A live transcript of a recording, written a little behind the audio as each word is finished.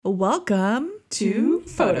Welcome to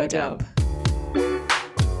Photo Dump.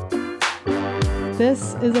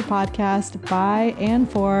 This is a podcast by and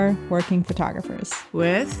for working photographers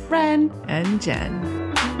With Ren and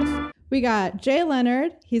Jen. We got Jay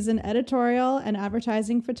Lennard. He's an editorial and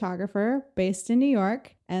advertising photographer based in New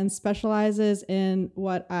York and specializes in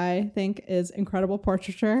what I think is incredible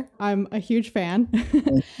portraiture. I'm a huge fan.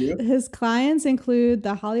 Thank you. His clients include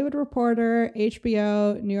The Hollywood Reporter,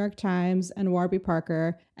 HBO, New York Times, and Warby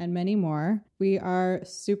Parker, and many more. We are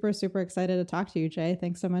super, super excited to talk to you, Jay.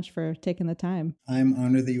 Thanks so much for taking the time. I'm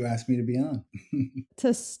honored that you asked me to be on.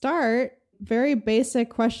 To start, very basic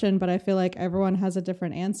question, but I feel like everyone has a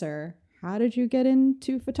different answer. How did you get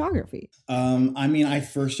into photography? I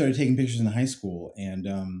first started taking pictures in high school, and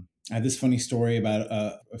I have this funny story about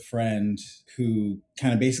a friend who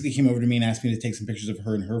kind of basically came over to me and asked me to take some pictures of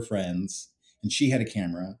her and her friends, and she had a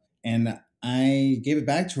camera, and I gave it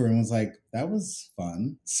back to her and was like, that was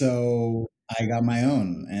fun. So I got my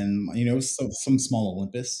own, and some small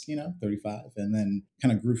Olympus, 35, and then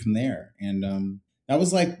kind of grew from there. And that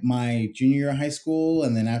was like my junior year of high school.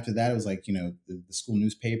 And then after that, it was like, the school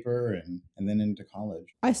newspaper and then into college.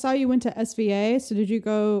 I saw you went to SVA. So did you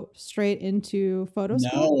go straight into photo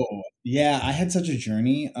school? No. Yeah, I had such a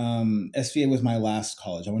journey. SVA was my last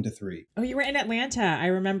college. I went to 3. Oh, you were in Atlanta. I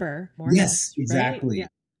remember. Yes, exactly. Right?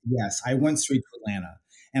 Yeah. Yes, I went straight to Atlanta.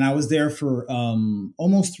 And I was there for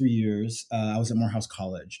almost 3 years. I was at Morehouse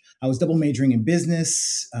College. I was double majoring in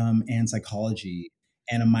business and psychology,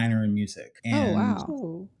 and a minor in music. And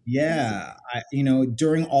wow. Yeah.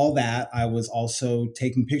 During all that, I was also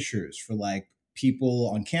taking pictures for like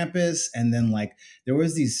people on campus. And then like there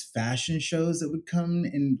was these fashion shows that would come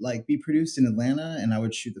and like be produced in Atlanta, and I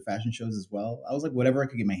would shoot the fashion shows as well. I was like, whatever I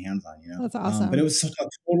could get my hands on, That's awesome. But it was such a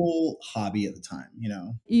total hobby at the time,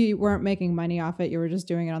 You weren't making money off it. You were just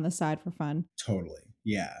doing it on the side for fun. Totally.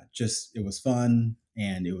 Yeah. Just, it was fun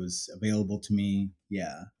and it was available to me.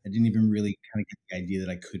 Yeah. I didn't even really kind of get the idea that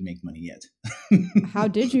I could make money yet. How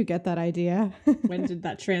did you get that idea? When did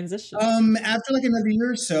that transition? After like another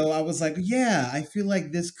year or so, I was like, yeah, I feel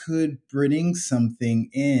like this could bring something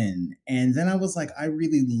in. And then I was like, I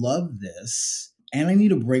really love this and I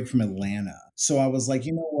need a break from Atlanta. So I was like,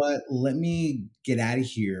 you know what? Let me get out of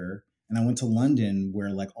here. And I went to London, where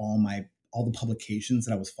like all the publications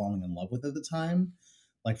that I was falling in love with at the time,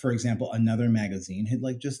 like, for example, Another magazine had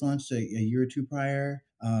like just launched a year or two prior,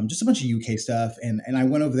 just a bunch of UK stuff. And I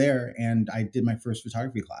went over there and I did my first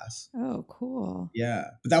photography class. Oh, cool. Yeah.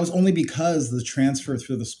 But that was only because the transfer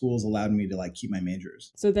through the schools allowed me to like keep my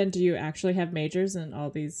majors. So then do you actually have majors in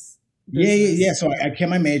all these? Yeah. So I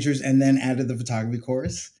kept my majors and then added the photography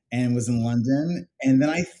course and was in London. And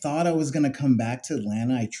then I thought I was going to come back to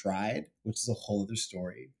Atlanta. I tried, which is a whole other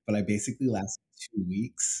story, but I basically lasted 2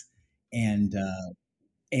 weeks and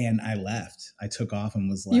I left. I took off and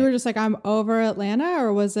was like... You were just like, I'm over Atlanta,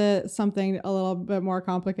 or was it something a little bit more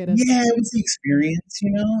complicated? Yeah, it was the experience,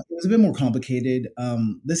 It was a bit more complicated.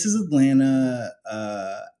 This is Atlanta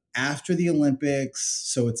after the Olympics.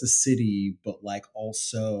 So it's a city, but like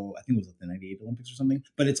also, I think it was like the 98 Olympics or something.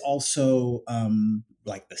 But it's also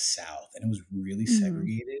like the South. And it was really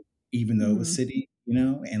segregated, even though it was city,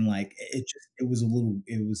 And like, it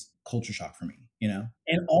was culture shock for me,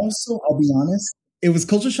 And also, I'll be honest, it was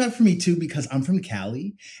culture shock for me too, because I'm from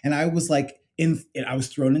Cali, and I was like I was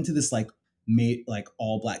thrown into this like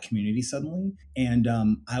all Black community suddenly, and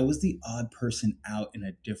I was the odd person out in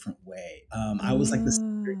a different way. I was like the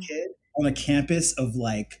skater kid on a campus of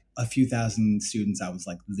like a few thousand students. I was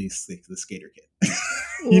like the skater kid,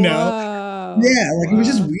 Whoa. Yeah, like it was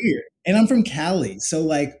just weird. And I'm from Cali, so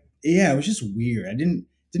like yeah, it was just weird. I didn't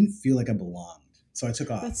feel like I belonged. So I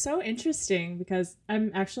took off. That's so interesting because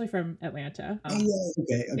I'm actually from Atlanta.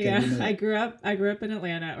 Okay. Yeah, I grew up in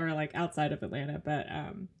Atlanta, or like outside of Atlanta. But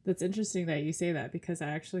that's interesting that you say that, because I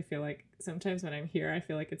actually feel like sometimes when I'm here, I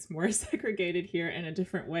feel like it's more segregated here in a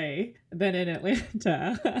different way than in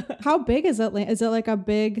Atlanta. How big is Atlanta? Is it like a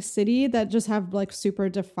big city that just have like super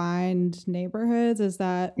defined neighborhoods? Is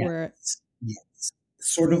that where? Yes,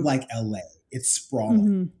 sort of like LA. It's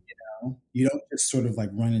sprawling. You don't just sort of like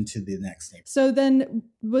run into the next neighborhood. So then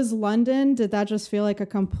was London, did that just feel like a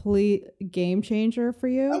complete game changer for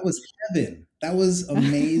you? That was heaven. That was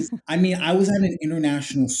amazing. I mean, I was at an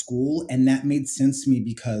international school, and that made sense to me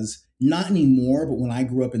because not anymore, but when I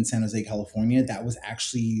grew up in San Jose, California, that was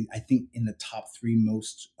actually, I think, in the top 3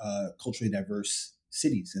 most culturally diverse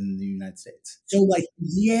cities in the United States. So like,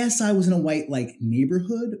 yes, I was in a white like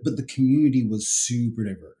neighborhood, but the community was super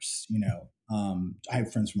diverse, I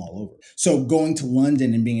have friends from all over. So going to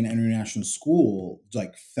London and being in an international school,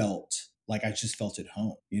 like felt like I just felt at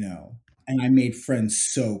home, and I made friends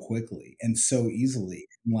so quickly and so easily.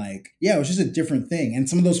 Like, yeah, it was just a different thing. And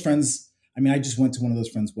some of those friends, I mean, I just went to one of those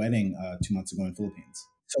friends' wedding 2 months ago in Philippines.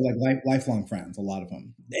 So like lifelong friends, a lot of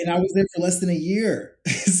them. And I was there for less than a year.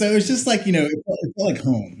 So it's just like, it felt like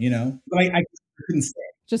home, But I couldn't stay.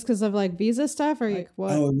 Just because of like visa stuff or like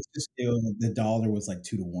what? Oh, it was just, the dollar was like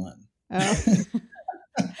 2 to 1. Oh.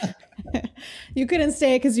 You couldn't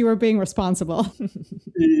stay because you were being responsible.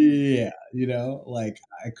 Yeah, like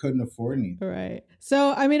I couldn't afford anything. Right.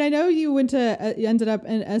 So, I mean, I know you you ended up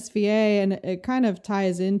in SVA, and it kind of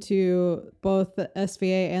ties into both the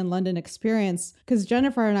SVA and London experience because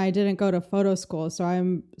Jennifer and I didn't go to photo school. So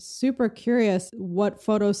I'm super curious what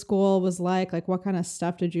photo school was like what kind of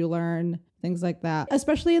stuff did you learn? Things like that.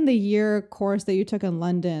 Especially in the year course that you took in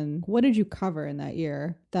London, what did you cover in that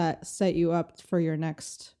year that set you up for your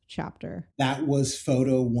next chapter? That was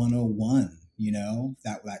Photo 101,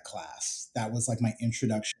 that class. That was like my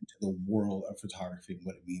introduction to the world of photography and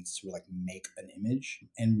what it means to like make an image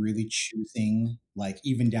and really choosing like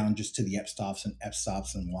even down just to the f-stops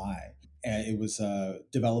and why. It was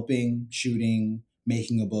developing, shooting,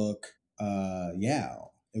 making a book. Yeah,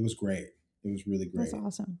 it was great. It was really great. That's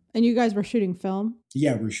awesome. And you guys were shooting film?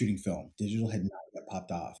 Yeah, we were shooting film. Digital had not yet popped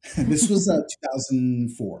off. This was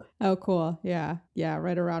 2004. Oh, cool. Yeah. Yeah.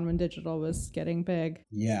 Right around when digital was getting big.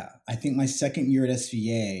 Yeah. I think my second year at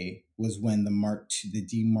SVA was when the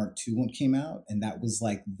D Mark II one came out. And that was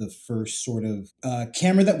like the first sort of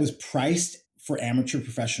camera that was priced for amateur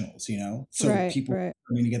professionals, so people were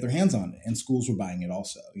coming to get their hands on it, and schools were buying it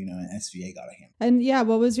also, and SVA got a hand. And yeah,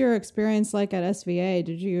 what was your experience like at SVA?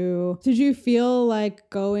 Did you feel like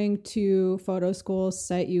going to photo school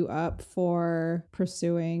set you up for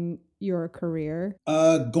pursuing your career?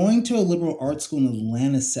 Going to a liberal arts school in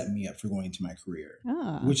Atlanta set me up for going into my career,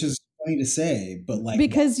 which is funny to say, but like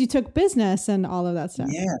because you took business and all of that stuff.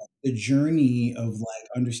 Yeah, the journey of like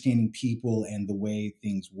understanding people and the way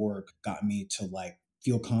things work got me to like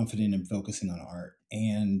feel confident in focusing on art,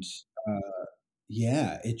 and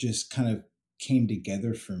yeah, it just kind of came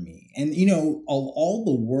together for me. And all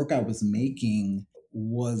the work I was making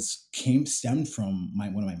stemmed from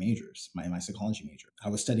one of my majors, my psychology major. I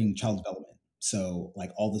was studying child development. So like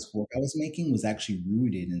all this work I was making was actually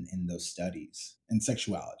rooted in those studies and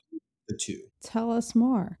sexuality, the two. Tell us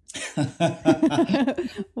more.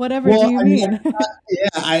 Whatever do you mean?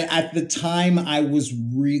 At the time I was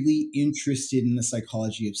really interested in the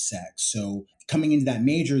psychology of sex. So coming into that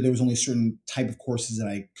major, there was only a certain type of courses that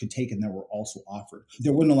I could take and that were also offered.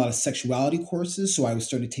 There wasn't a lot of sexuality courses, so I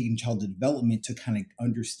started taking childhood development to kind of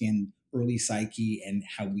understand early psyche and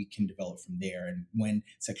how we can develop from there and when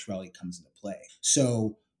sexuality comes into play.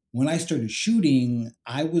 So when I started shooting,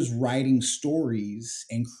 I was writing stories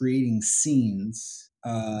and creating scenes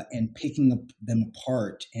and picking them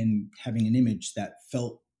apart and having an image that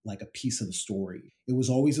felt like a piece of the story. It was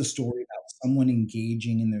always a story about someone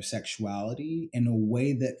engaging in their sexuality in a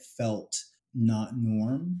way that felt not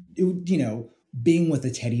norm. Being with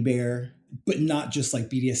a teddy bear, but not just like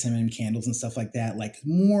BDSM and candles and stuff like that. Like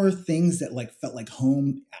more things that like felt like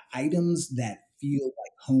home items that feel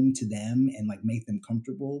like home to them and like make them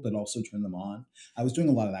comfortable, but also turn them on. I was doing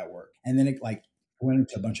a lot of that work, and then it like went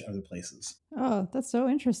into a bunch of other places. Oh, that's so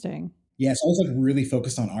interesting. Yeah, so I was like really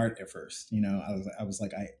focused on art at first. I was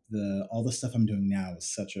like, all the stuff I'm doing now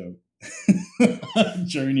is such a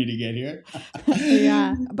journey to get here.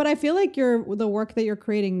 Yeah, but I feel like the work that you're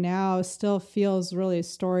creating now still feels really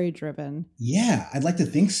story driven. Yeah, I'd like to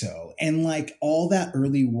think so. And like all that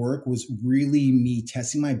early work was really me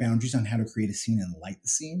testing my boundaries on how to create a scene and light the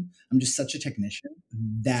scene. I'm just such a technician.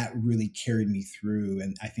 That really carried me through,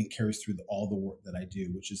 and I think carries through all the work that I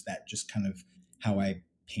do, which is that just kind of how I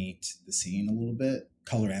paint the scene a little bit,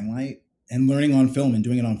 color and light, and learning on film and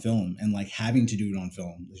doing it on film and like having to do it on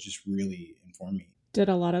film was just really informed me. Did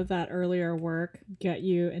a lot of that earlier work get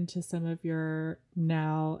you into some of your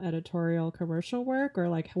now editorial commercial work, or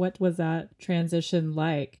like what was that transition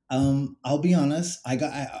like? I'll be honest. I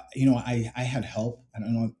had help. I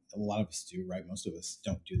don't know, a lot of us do, right? Most of us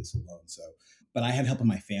don't do this alone. So, but I had help in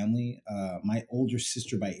my family. My older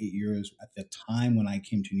sister by 8 years at the time when I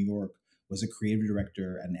came to New York was a creative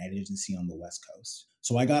director at an ad agency on the West Coast.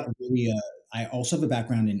 So I got really, I also have a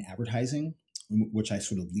background in advertising, which I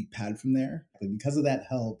sort of leap pad from there. But because of that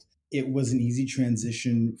help, it was an easy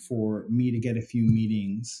transition for me to get a few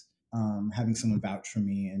meetings, having someone vouch for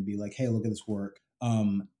me and be like, hey, look at this work.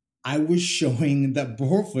 I was showing that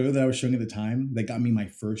portfolio that I was showing at the time that got me my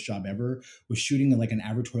first job ever was shooting like an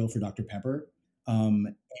advertorial for Dr. Pepper.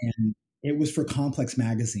 And It was for Complex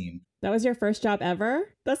Magazine. That was your first job ever?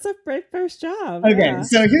 That's a great first job. Okay, Yeah.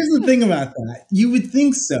 so here's the thing about that. You would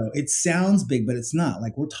think so. It sounds big, but it's not.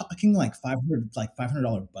 Like we're talking like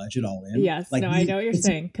 $500 budget all in. Yes. Like No, I know what you're it's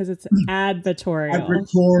saying because it's advertorial.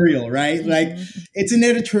 advertorial, right? Like Mhm. it's an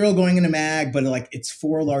editorial going in a mag, but like it's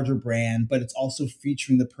for a larger brand, but it's also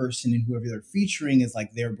featuring the person, and whoever they're featuring is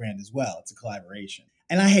like their brand as well. It's a collaboration.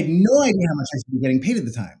 And I had no idea how much I should be getting paid at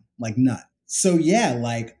the time. Like none. So yeah,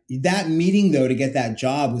 like that meeting though to get that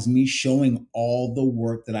job was me showing all the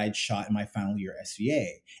work that I'd shot in my final year SVA,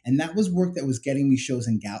 and that was work that was getting me shows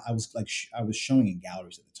in I was like I was showing in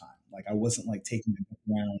galleries at the time. Like I wasn't like taking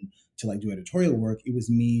it around to like do editorial work. It was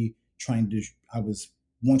me trying to. I was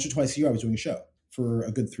once or twice a year. I was doing a show for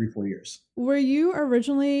a good 3-4 years. Were you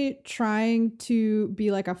originally trying to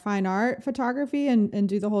be like a fine art photography and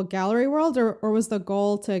do the whole gallery world, or was the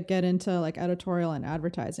goal to get into like editorial and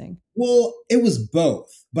advertising? Well, it was both,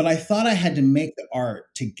 but I thought I had to make the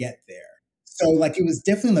art to get there. So like it was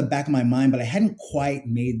definitely in the back of my mind, but I hadn't quite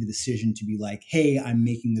made the decision to be like, hey, I'm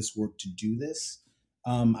making this work to do this.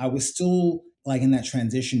 I was still like in that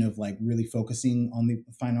transition of like really focusing on the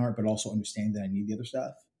fine art, but also understanding that I need the other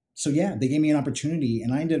stuff. So yeah, they gave me an opportunity,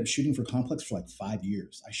 and I ended up shooting for Complex for like 5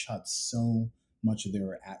 years. I shot so much of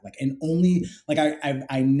their like, and only like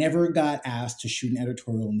I never got asked to shoot an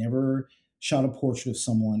editorial, never shot a portrait of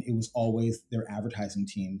someone. It was always their advertising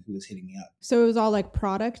team who was hitting me up. So it was all like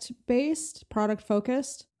product based, product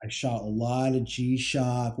focused. I shot a lot of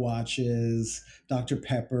G-Shock watches, Dr.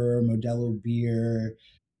 Pepper, Modelo beer,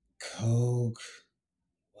 Coke.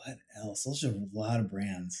 What else? Those are a lot of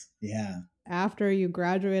brands. Yeah. After you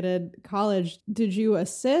graduated college, did you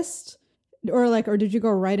assist or did you go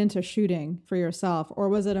right into shooting for yourself, or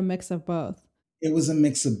was it a mix of both? It was a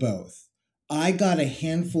mix of both. I got a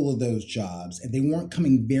handful of those jobs, and they weren't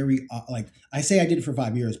coming very like I say I did it for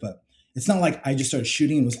 5 years, but it's not like I just started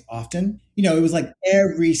shooting. It was often, it was like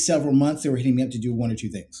every several months they were hitting me up to do one or two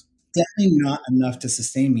things. Definitely not enough to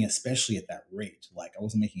sustain me, especially at that rate. Like I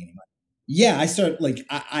wasn't making any money. Yeah, I started like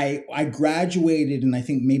I graduated, and I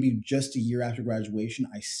think maybe just a year after graduation,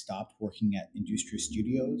 I stopped working at Industrial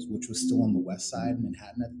Studios, which was still on the west side of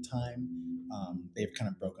Manhattan at the time. They've kind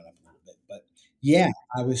of broken up a little bit, but yeah,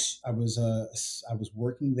 I was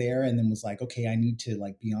working there, and then was like, okay, I need to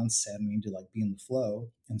like be on set, I need to like be in the flow,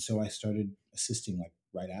 and so I started assisting like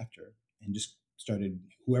right after, and just started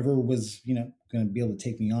whoever was going to be able to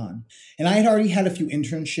take me on, and I had already had a few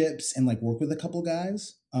internships and like worked with a couple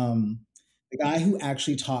guys. The guy who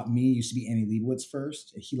actually taught me used to be Annie Leibovitz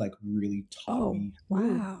first. He like really taught Oh, me.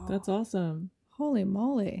 wow. That's awesome. Holy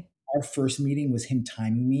moly. Our first meeting was him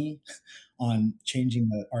timing me on changing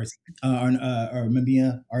the RZ, or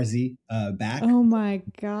Mamiya RZ back. Oh my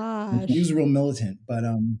gosh. He was real militant, but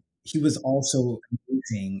he was also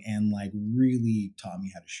amazing and like really taught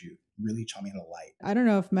me how to shoot, really taught me how to light. I don't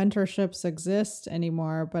know if mentorships exist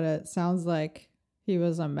anymore, but it sounds like he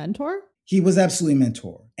was a mentor. He was absolutely a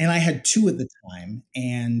mentor. And I had two at the time.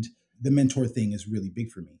 And the mentor thing is really big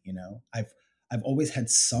for me. I've always had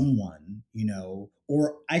someone,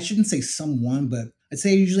 or I shouldn't say someone, but I'd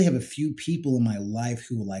say I usually have a few people in my life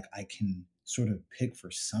who like I can sort of pick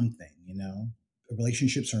for something.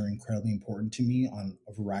 Relationships are incredibly important to me on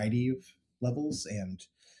a variety of levels. And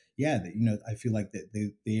yeah, I feel like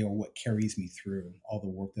that they are what carries me through all the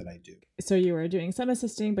work that I do. So you were doing some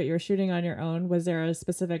assisting, but you were shooting on your own. Was there a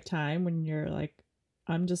specific time when you're like,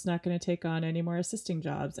 I'm just not going to take on any more assisting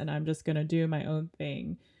jobs and I'm just going to do my own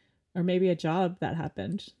thing? Or maybe a job that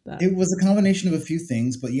happened? It was a combination of a few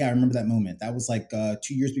things, but yeah, I remember that moment. That was like 2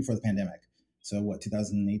 years before the pandemic. So what,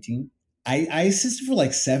 2018? I assisted for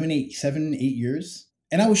like 7, 8 years.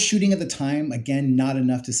 And I was shooting at the time, again, not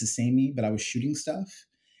enough to sustain me, but I was shooting stuff.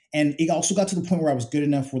 And it also got to the point where I was good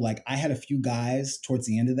enough where like I had a few guys towards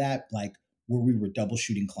the end of that, like where we were double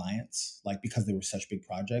shooting clients, like because they were such big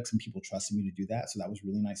projects and people trusted me to do that. So that was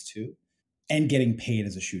really nice too. And getting paid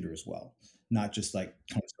as a shooter as well, not just like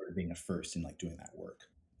kind of sort of being a first and like doing that work.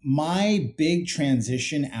 My big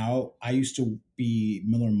transition out, I used to be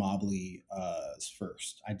Miller Mobley's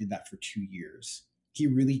first. I did that for 2 years. He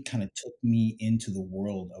really kind of took me into the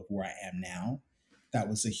world of where I am now. That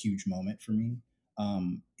was a huge moment for me.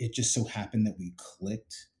 It just so happened that we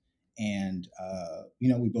clicked, and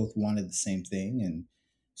we both wanted the same thing, and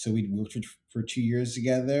so we worked for 2 years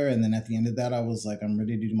together. And then at the end of that, I was like, I'm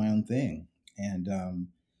ready to do my own thing, and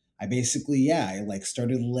I basically, I like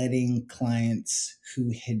started letting clients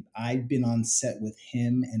who I'd been on set with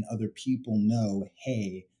him and other people know,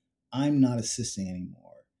 hey, I'm not assisting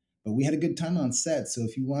anymore, but we had a good time on set. So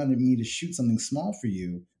if you wanted me to shoot something small for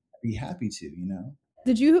you, I'd be happy to.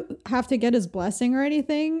 Did you have to get his blessing or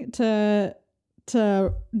anything to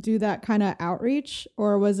do that kind of outreach,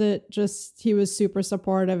 or was it just he was super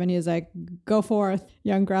supportive and he was like, "Go forth,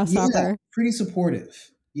 young Yeah, grasshopper"? pretty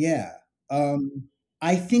supportive. Yeah. Um,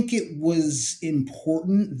 I think it was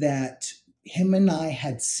important that him and I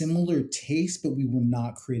had similar tastes, but we were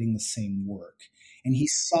not creating the same work. And he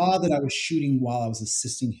saw that I was shooting while I was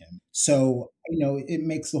assisting him. So, it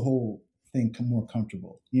makes the whole thing more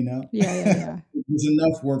comfortable, you know? Yeah, yeah, yeah. There's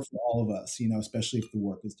enough work for all of us, especially if the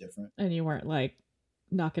work is different. And you weren't like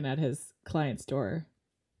knocking at his client's door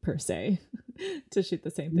per se to shoot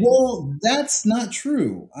the same things. Well, that's not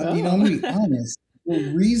true. I'm gonna be Oh. honest.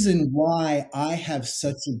 The reason why I have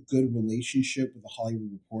such a good relationship with the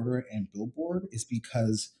Hollywood Reporter and Billboard is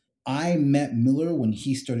because I met Miller when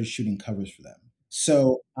he started shooting covers for them.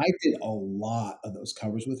 So I did a lot of those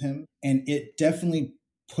covers with him, and it definitely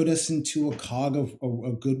put us into a cog of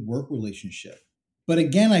a good work relationship. But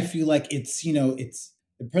again, I feel like it's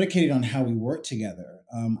predicated on how we work together.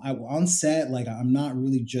 On set, like I'm not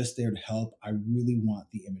really just there to help. I really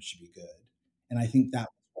want the image to be good, and I think that was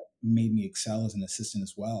what made me excel as an assistant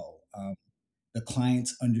as well. The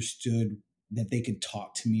clients understood that they could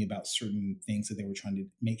talk to me about certain things that they were trying to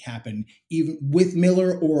make happen, even with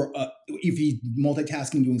Miller, or if he's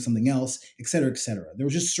multitasking, doing something else, et cetera, et cetera. There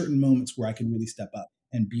were just certain moments where I could really step up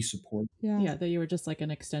and be supportive. Yeah. Yeah, that you were just like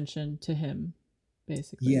an extension to him,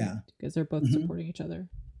 basically, Yeah. because they're both Hmm. supporting each other.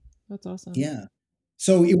 That's awesome. Yeah.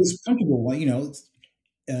 So it was comfortable.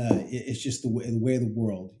 It's just the way of the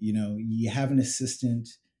world. You have an assistant,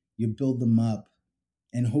 you build them up,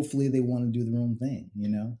 and hopefully they want to do their own thing.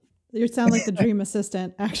 You sound like the dream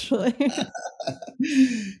assistant, actually.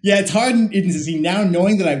 Yeah, it's hard to see now,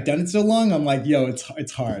 knowing that I've done it so long. I'm like, yo,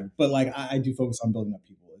 it's hard, but like I do focus on building up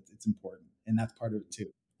people. It's important, and that's part of it too.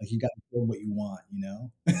 Like you got to build what you want.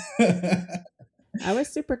 I was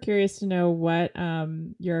super curious to know what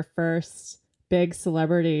your first big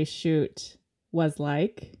celebrity shoot was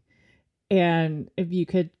like, and if you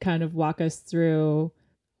could kind of walk us through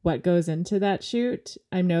what goes into that shoot.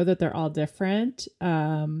 I know that they're all different,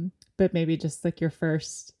 but maybe just like your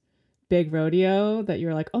first big rodeo that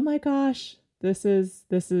you're like, oh my gosh, this is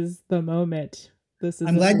the moment. This is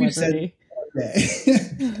I'm the glad you said celebrity. okay.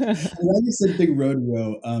 I'm glad you said big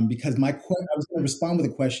rodeo, because I was going to respond with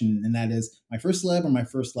a question, and that is my first celeb or my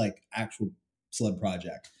first like actual celeb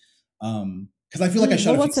project. Because I feel like I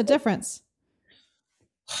shot Well, a few. what's the difference?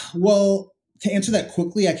 Well, to answer that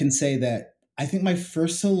quickly, I can say that I think my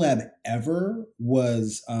first celeb ever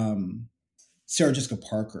was Sarah Jessica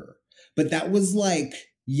Parker. But that was like,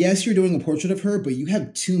 yes, you're doing a portrait of her, but you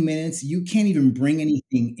have 2 minutes. You can't even bring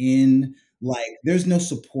anything in. Like, there's no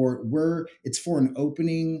support. It's for an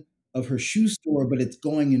opening of her shoe store, but it's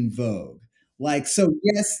going in Vogue. Like, so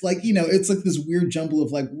yes, like, it's like this weird jumble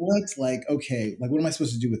of like, what? Like, okay, like, what am I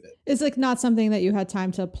supposed to do with it? It's like not something that you had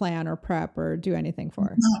time to plan or prep or do anything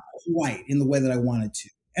for. Not quite in the way that I wanted to.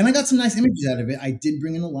 And I got some nice images out of it. I did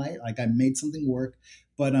bring in the light, like I made something work,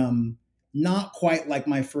 but not quite like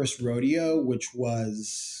my first rodeo, which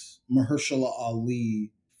was Mahershala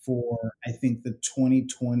Ali for I think the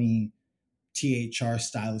 2020 THR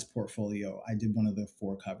stylist portfolio. I did one of the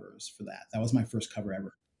 4 covers for that. That was my first cover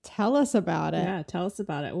ever. Tell us about it. Yeah, tell us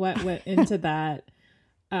about it. What went into that?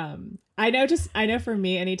 I know for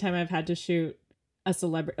me, anytime I've had to shoot a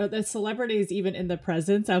celebrity, the celebrities, even in the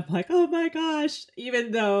presence, I'm like, oh my gosh,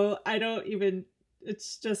 even though I don't even,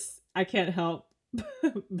 it's just, I can't help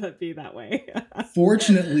but be that way.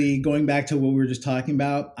 Fortunately, going back to what we were just talking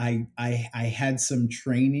about, I had some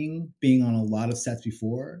training being on a lot of sets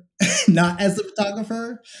before, not as a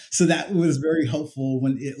photographer, so that was very helpful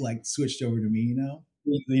when it like switched over to me.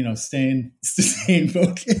 Staying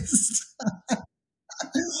focused.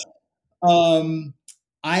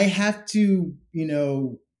 I have to,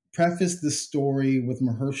 preface the story with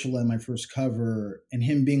Mahershala and my first cover, and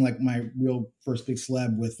him being like my real first big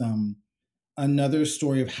celeb with another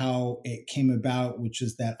story of how it came about, which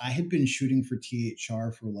is that I had been shooting for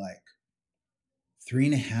THR for like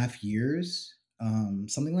 3.5 years,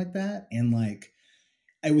 something like that. And like,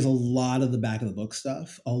 it was a lot of the back of the book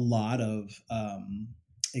stuff, a lot of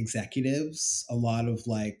executives, a lot of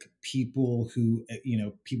like people who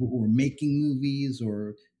were making movies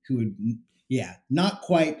or who would, yeah, not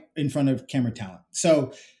quite in front of camera talent.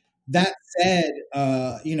 So that said,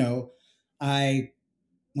 I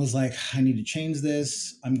was like, I need to change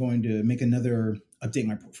this. I'm going to update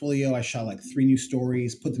my portfolio. I shot like 3 new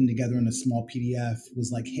stories, put them together in a small PDF.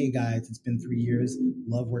 Was like, hey guys, it's been 3 years.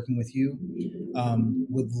 Love working with you.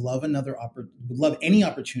 Would love any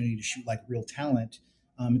opportunity to shoot like real talent.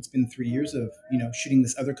 It's been 3 years of shooting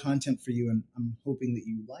this other content for you, and I'm hoping that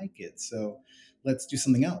you like it. So let's do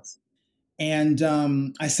something else. And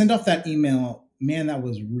I sent off that email. Man, that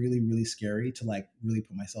was really, really scary to like really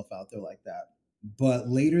put myself out there like that. But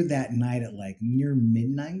later that night at like near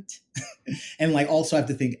midnight, and like also I have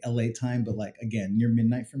to think LA time, but like again, near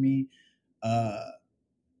midnight for me, uh,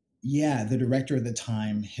 yeah, the director at the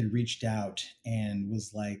time had reached out and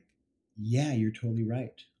was like, "Yeah, you're totally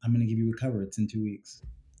right. I'm going to give you a cover. It's in 2 weeks."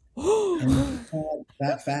 And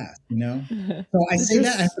that fast, you know? So I Did say your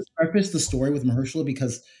that I have to preface the story with Mahershala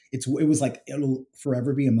because it was like it'll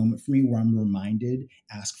forever be a moment for me where I'm reminded,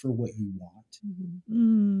 ask for what you want.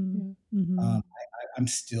 Mm. Mm-hmm. I'm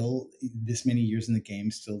still this many years in the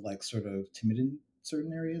game, still like sort of timid in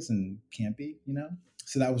certain areas and campy, you know?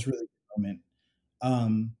 So that was really a moment.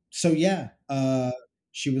 So yeah,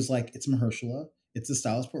 she was like, "It's Mahershala. It's a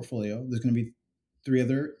stylist portfolio. There's going to be 3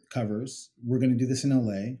 other covers. We're going to do this in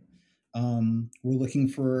LA. We're looking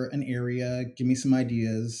for an area. Give me some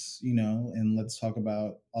ideas, and let's talk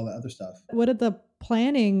about all the other stuff." What did the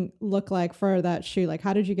planning look like for that shoot? Like,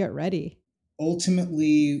 how did you get ready?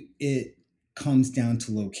 Ultimately, it comes down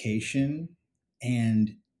to location,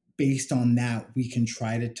 and based on that, we can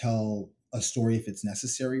try to tell a story if it's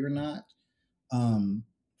necessary or not. Um,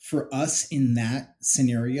 for us in that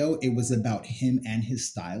scenario, it was about him and his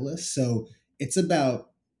stylist. So it's about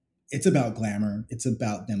it's about glamour. It's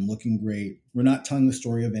about them looking great. We're not telling the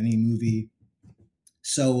story of any movie.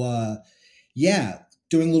 So yeah,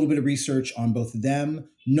 doing a little bit of research on both of them,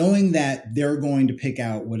 knowing that they're going to pick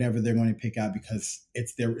out whatever they're going to pick out because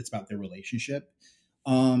it's about their relationship.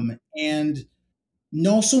 And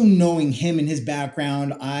also knowing him and his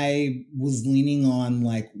background, I was leaning on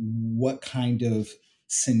like what kind of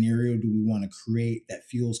scenario do we want to create that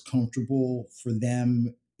feels comfortable for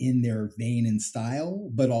them in their vein and style,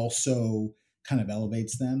 but also kind of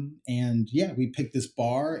elevates them. And yeah, we picked this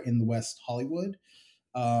bar in the West Hollywood,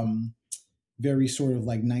 um, very sort of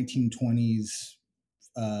like 1920s,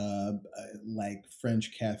 like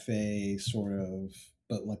French cafe sort of,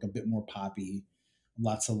 but like a bit more poppy,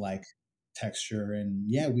 lots of like texture. And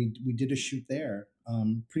yeah, we did a shoot there.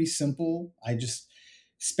 Pretty simple. I just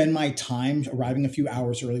spend my time arriving a few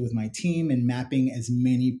hours early with my team and mapping as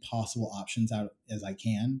many possible options out as I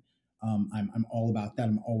can. I'm all about that.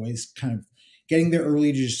 I'm always kind of getting there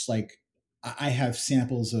early to just like I have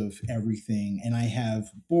samples of everything, and I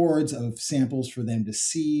have boards of samples for them to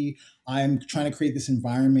see. I'm trying to create this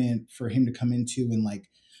environment for him to come into and like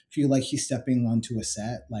feel like he's stepping onto a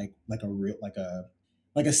set, like a real like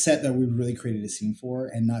a set that we really created a scene for,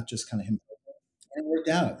 and not just kind of him. And it worked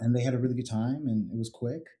out, and they had a really good time, and it was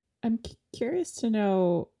quick. I'm curious to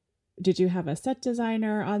know, did you have a set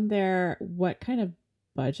designer on there? What kind of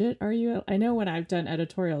budget are you? I know when I've done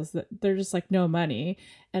editorials that they're just like no money.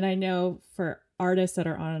 And I know for artists that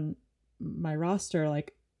are on my roster,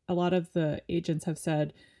 like a lot of the agents have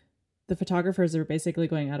said the photographers are basically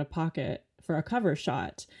going out of pocket for a cover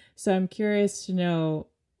shot. So I'm curious to know,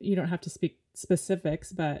 you don't have to speak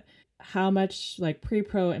specifics, but how much like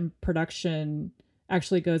pre-pro and production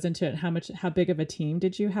actually goes into it? How big of a team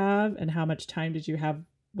did you have, and how much time did you have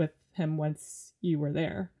with him once you were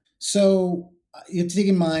there? So you have to take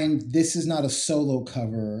in mind this is not a solo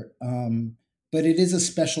cover, but it is a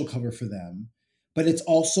special cover for them. But it's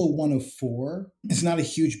also one of four. It's not a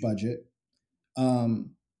huge budget.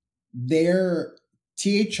 Um, their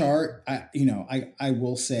THR, I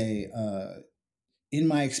will say, in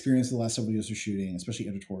my experience the last several years of shooting, especially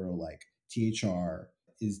editorial, like THR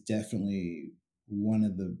is definitely one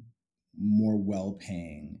of the more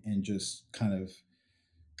well-paying and just kind of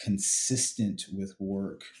consistent with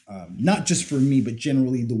work, not just for me, but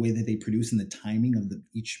generally the way that they produce and the timing of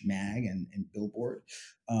each mag and billboard.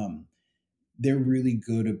 They're really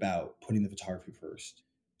good about putting the photography first.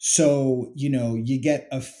 So, you get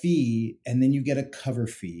a fee, and then you get a cover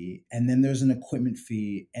fee, and then there's an equipment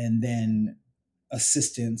fee, and then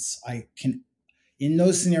assistance. In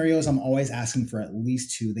those scenarios, I'm always asking for at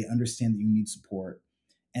least two. They understand that you need support,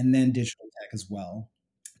 and then digital tech as well.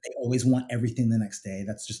 They always want everything the next day.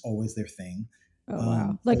 That's just always their thing. Oh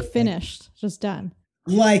wow. So Like finished, just done.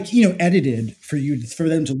 like edited for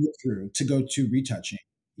them to look through to go to retouching.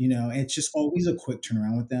 It's just always a quick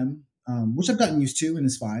turnaround with them, which I've gotten used to and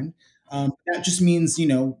is fine. That just means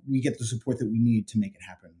we get the support that we need to make it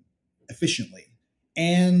happen efficiently.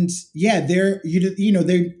 And yeah, they're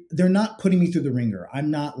not putting me through the ringer. I'm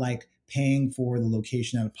not like paying for the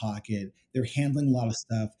location out of pocket. They're handling a lot of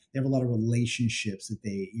stuff. They have a lot of relationships that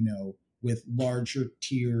they with larger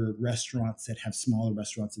tier restaurants that have smaller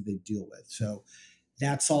restaurants that they deal with. So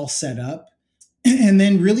that's all set up. And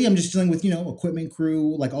then really I'm just dealing with, equipment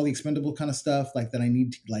crew, like all the expendable kind of stuff, like that I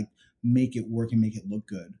need to like make it work and make it look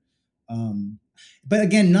good. Um, but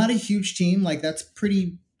again, not a huge team. Like that's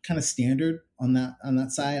pretty kind of standard on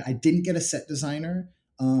that side. I didn't get a set designer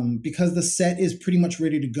because the set is pretty much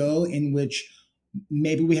ready to go. In which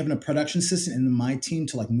maybe we have a production assistant in my team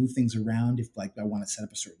to like move things around if like I want to set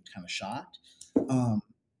up a certain kind of shot. Um,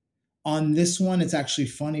 on this one, it's actually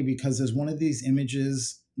funny because there's one of these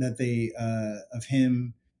images that they of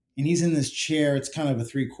him, and he's in this chair. It's kind of a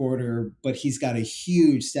 3/4, but he's got a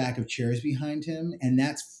huge stack of chairs behind him, and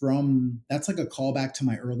that's like a callback to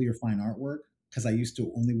my earlier fine artwork because I used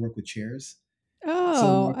to only work with chairs. So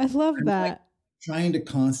Oh, like, I love I'm like that. trying to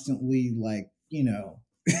constantly like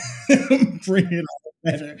bring it all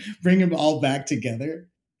better, bring it all back together.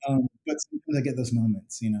 But sometimes I get those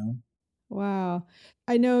moments. Wow.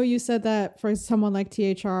 I know you said that for someone like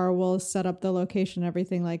THR will set up the location,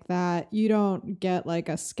 everything like that. You don't get like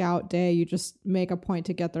a scout day. You just make a point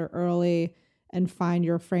to get there early and find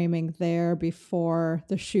your framing there before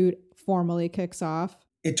the shoot formally kicks off.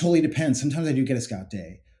 It totally depends. Sometimes I do get a scout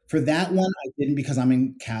day. For that one, I didn't because I'm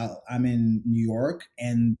in New York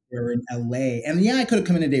and they're in LA. And yeah, I could have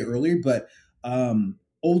come in a day earlier, but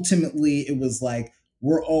ultimately it was like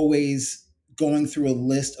we're always going through a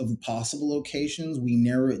list of possible locations. We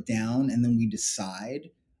narrow it down and then we decide.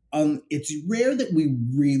 It's rare that we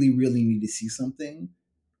really, really need to see something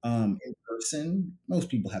in person. Most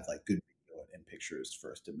people have like good video and pictures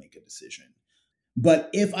first to make a decision. But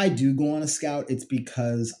if I do go on a scout, it's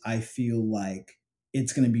because I feel like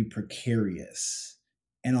it's going to be precarious.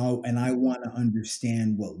 And I want to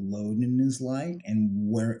understand what loading is like and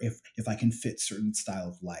where if I can fit certain style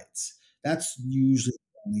of lights. That's usually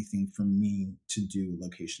the only thing for me to do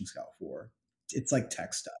location scout for. It's like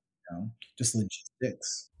tech stuff, just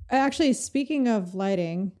logistics. Actually, speaking of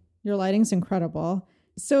lighting, your lighting's incredible.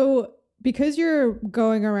 So, because you're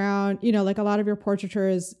going around, like a lot of your portraiture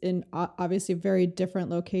is in obviously very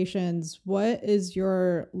different locations, what is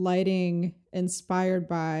your lighting inspired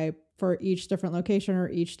by for each different location or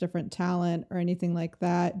each different talent or anything like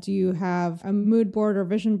that? Do you have a mood board or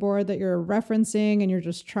vision board that you're referencing and you're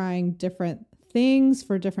just trying different things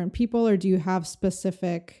for different people, or do you have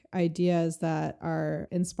specific ideas that are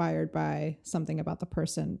inspired by something about the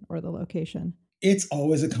person or the location? It's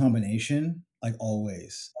always a combination, like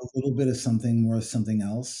always. A little bit of something more of something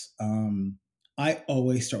else. I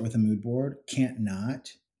always start with a mood board. Can't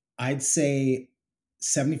not. I'd say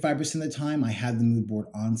 75% of the time I have the mood board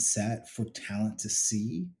on set for talent to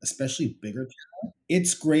see, especially bigger.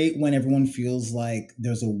 It's great when everyone feels like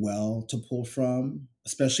there's a well to pull from,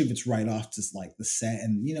 especially if it's right off just like the set.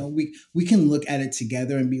 And we can look at it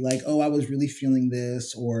together and be like, oh, I was really feeling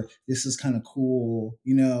this, or this is kind of cool.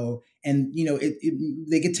 And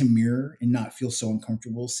they get to mirror and not feel so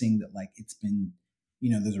uncomfortable seeing that like it's been,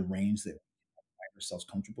 there's a range that find ourselves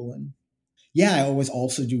comfortable in. Yeah, I always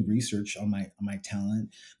also do research on my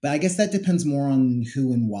talent, but I guess that depends more on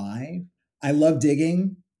who and why. I love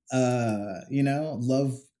digging.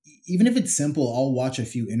 Love even if it's simple. I'll watch a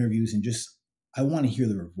few interviews and just I want to hear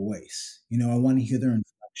their voice. I want to hear their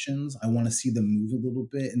inflections. I want to see them move a little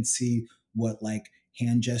bit and see what like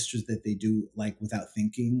hand gestures that they do like without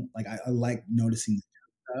thinking. Like I like noticing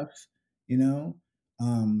stuff. You know,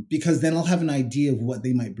 because then I'll have an idea of what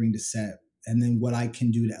they might bring to set and then what I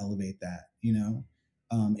can do to elevate that.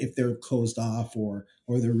 If they're closed off or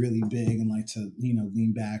they're really big and like to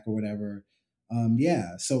lean back or whatever.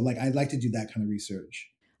 Yeah, so like I'd like to do that kind of research.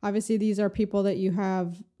 Obviously, these are people that you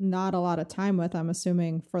have not a lot of time with, I'm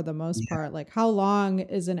assuming, for the most Yeah, part. Like, how long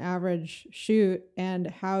is an average shoot, and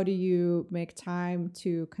how do you make time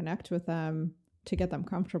to connect with them to get them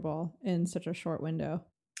comfortable in such a short window?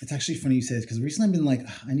 it's actually funny you say this because recently I've been like,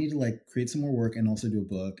 I need to like create some more work and also do a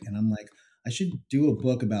book, and I'm like, I should do a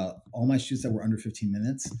book about all my shoots that were under 15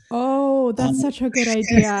 minutes. Oh, that's Um, such a good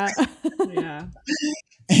idea. Yeah.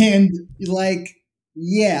 and like,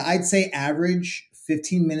 yeah, I'd say average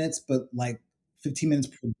 15 minutes, but like 15 minutes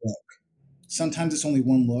per book. Sometimes it's only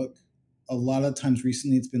one look. A lot of times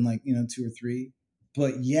recently it's been like, two or three.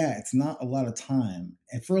 But yeah, it's not a lot of time.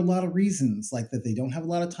 And for a lot of reasons, like that they don't have a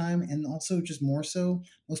lot of time. And also just more so,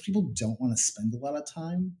 most people don't want to spend a lot of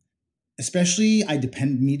time. Especially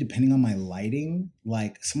depending on my lighting.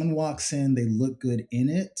 Like someone walks in, they look good in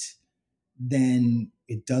it, then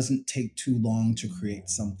it doesn't take too long to create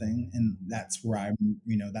something. And that's where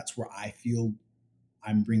I feel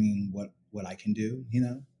I'm bringing what I can do.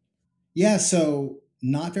 Yeah, so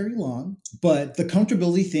not very long, but the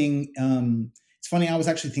comfortability thing. It's funny. I was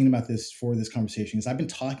actually thinking about this for this conversation because I've been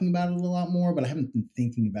talking about it a lot more, but I haven't been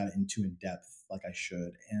thinking about it in depth like I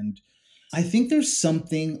should. And I think there's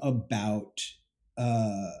something about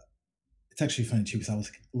uh it's actually funny too because I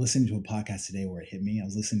was listening to a podcast today where it hit me. I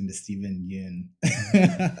was listening to Stephen Yoon.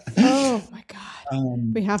 Oh my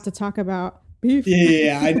God. We um, have to talk about beef.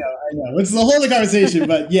 yeah, I know. It's the whole other conversation,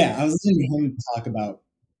 but yeah, I was listening to him talk about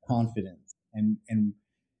confidence and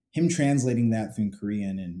him translating that from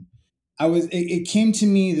Korean, and it came to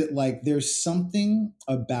me that like there's something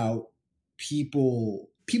about people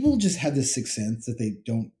just have this sixth sense that they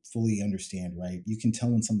don't fully understand, right? You can tell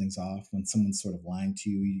when something's off, when someone's sort of lying to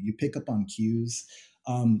you. You pick up on cues.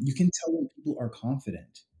 You can tell when people are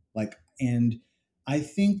confident, like, and I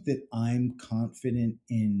think that I'm confident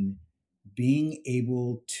in being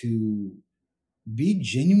able to be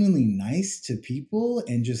genuinely nice to people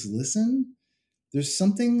and just listen. There's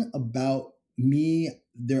something about me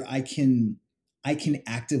there. I can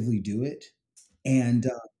actively do it, and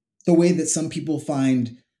the way that some people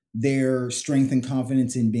find their strength and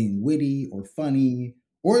confidence in being witty or funny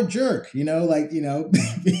or a jerk, being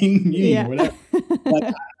mean or Yeah. whatever.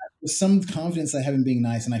 Like there's some confidence I have in being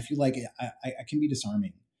nice, and I feel like I can be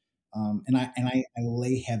disarming, and I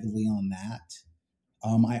lay heavily on that.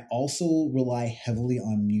 I also rely heavily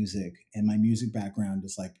on music, and my music background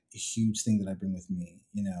is like a huge thing that I bring with me.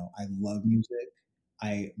 I love music.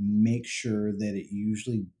 I make sure that it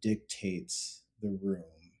usually dictates the room.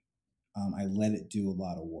 I let it do a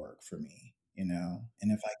lot of work for me. And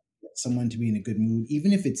if I get someone to be in a good mood,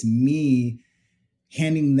 even if it's me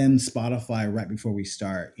handing them Spotify right before we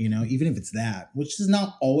start, even if it's that, which is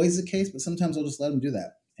not always the case, but sometimes I'll just let them do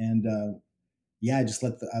that. And yeah,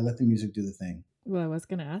 I let the music do the thing. Well, I was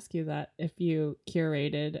going to ask you that if you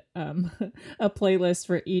curated a playlist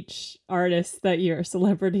for each artist that you're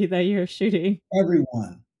celebrity that you're shooting.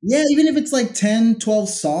 Everyone. Yeah, even if it's like 10, 12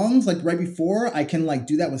 songs, like right before, I can like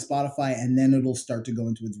do that with Spotify and then it'll start to go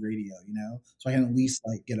into its radio. So I can at least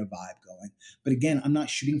like get a vibe going. But again, I'm not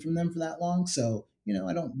shooting from them for that long. So,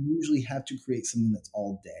 I don't usually have to create something that's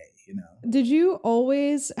all day. Did you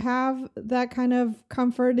always have that kind of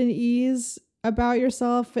comfort and ease about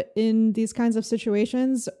yourself in these kinds of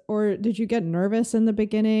situations? Or did you get nervous in the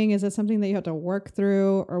beginning? Is it something that you had to work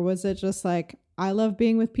through? Or was it just like, I love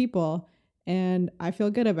being with people and I feel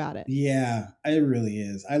good about it? Yeah, it really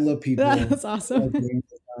is. I love people. That's I love awesome. being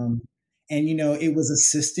with them. And it was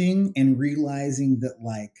assisting and realizing that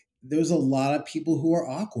like there's a lot of people who are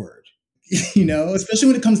awkward, especially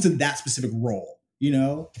when it comes to that specific role.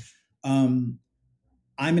 Um,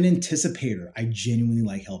 I'm an anticipator. I genuinely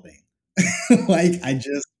like helping. Like I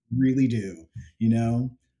just really do, you know.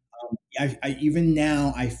 I even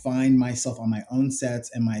now I find myself on my own sets,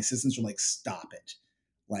 and my assistants are like, "Stop it!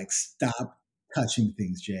 Like stop touching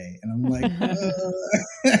things, Jay." And I'm like,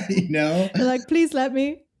 you know, You're like, please let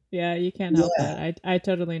me. Yeah, you can't help yeah, it. I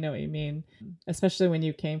totally know what you mean, especially when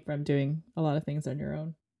you came from doing a lot of things on your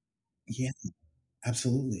own. yeah,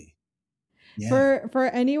 absolutely, yeah. For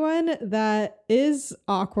anyone that is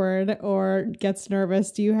awkward or gets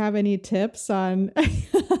nervous, do you have any tips on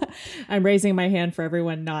I'm raising my hand for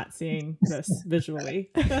everyone not seeing this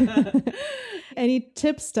visually. any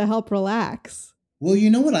tips to help relax? Well,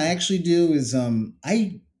 what I actually do is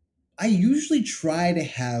I usually try to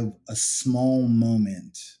have a small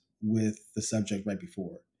moment with the subject right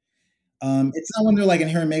before. It's not when they're like in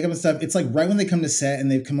hair and makeup and stuff. It's like right when they come to set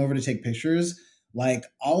and they've come over to take pictures. Like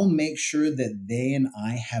I'll make sure that they and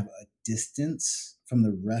I have a distance from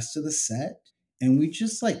the rest of the set, and we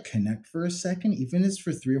just like connect for a second, even if it's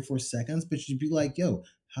for 3 or 4 seconds. But you'd be like, "Yo,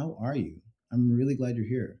 how are you? I'm really glad you're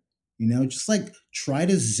here." Just like try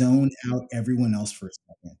to zone out everyone else for a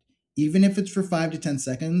second, even if it's for 5 to 10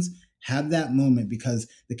 seconds. Have that moment because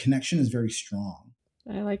the connection is very strong.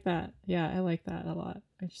 I like that. Yeah, I like that a lot.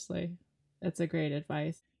 Actually, that's a great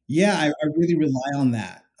advice. Yeah, I really rely on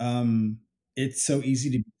that. It's so easy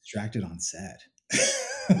to be distracted on set.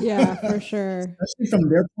 Yeah, for sure. Especially from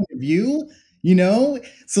their point of view.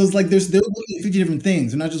 So it's like they're looking at 50 different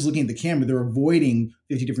things. They're not just looking at the camera, they're avoiding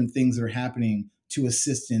 50 different things that are happening to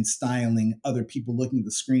assistants, styling, other people looking at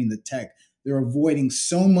the screen, the tech. They're avoiding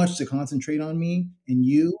so much to concentrate on me and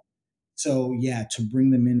you. So yeah, to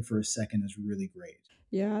bring them in for a second is really great.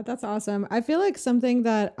 Yeah, that's awesome. I feel like something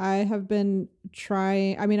that I have been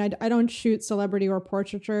trying, I mean, I don't shoot celebrity or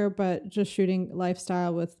portraiture, but just shooting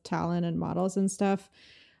lifestyle with talent and models and stuff.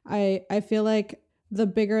 I feel like the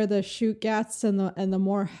bigger the shoot gets and the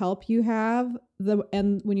more help you have,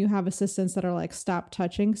 and when you have assistants that are like stop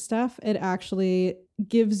touching stuff, it actually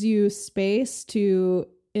gives you space to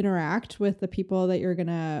interact with the people that you're going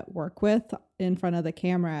to work with in front of the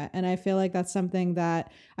camera. And I feel like that's something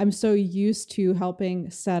that I'm so used to helping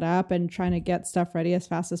set up and trying to get stuff ready as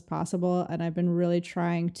fast as possible. And I've been really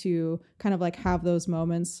trying to kind of like have those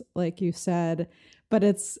moments, like you said, but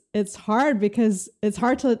it's hard because it's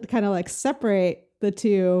hard to kind of like separate the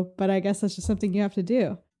two, but I guess that's just something you have to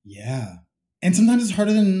do. Yeah. And sometimes it's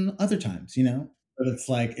harder than other times, but it's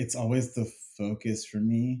like, it's always the focus for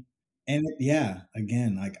me. And yeah,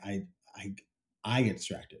 again, like I get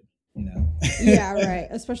distracted, Yeah, right.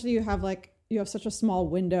 Especially you have such a small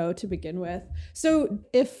window to begin with. So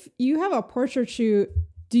if you have a portrait shoot,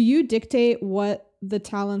 do you dictate what the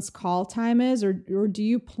talent's call time is, or do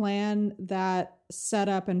you plan that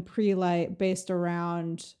setup and pre-light based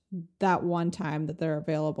around that one time that they're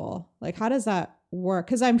available? Like, how does that work?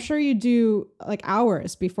 Because I'm sure you do like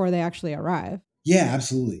hours before they actually arrive. Yeah,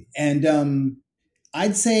 absolutely. And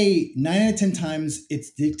I'd say 9 out of 10 times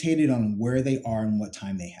it's dictated on where they are and what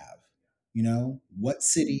time they have, what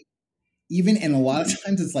city, even. And a lot of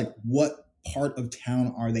times it's like, what part of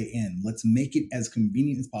town are they in? Let's make it as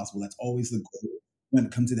convenient as possible. That's always the goal when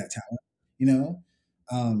it comes to that talent,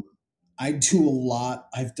 I do a lot.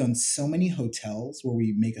 I've done so many hotels where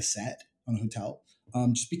we make a set on a hotel.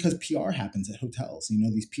 Just because PR happens at hotels,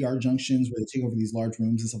 these PR junctions where they take over these large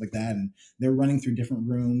rooms and stuff like that. And they're running through different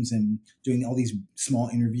rooms and doing all these small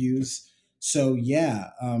interviews. So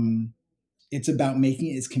yeah, it's about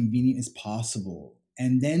making it as convenient as possible.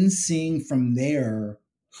 And then seeing from there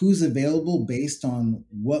who's available based on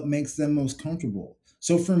what makes them most comfortable.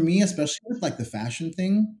 So for me, especially with like the fashion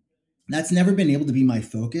thing, that's never been able to be my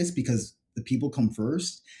focus because the people come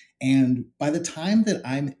first. And by the time that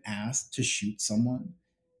I'm asked to shoot someone,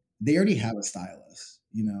 they already have a stylist,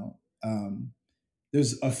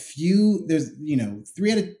 there's 2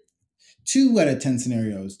 out of 10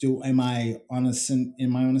 scenarios. Am I on a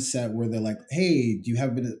set where they're like, hey, do you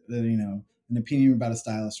have an opinion about a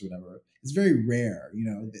stylist or whatever? It's very rare.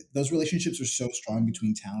 Those relationships are so strong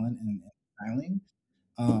between talent and styling.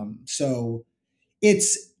 So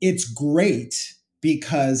it's great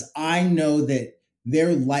because I know that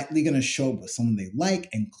they're likely going to show up with someone they like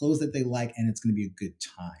and clothes that they like, and it's going to be a good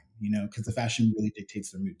time, because the fashion really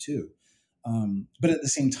dictates their mood too. But at the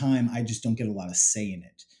same time, I just don't get a lot of say in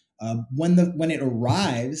it. When it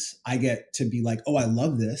arrives, I get to be like, oh, I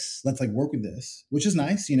love this. Let's like work with this, which is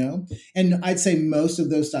nice, And I'd say most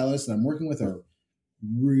of those stylists that I'm working with are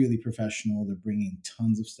really professional. They're bringing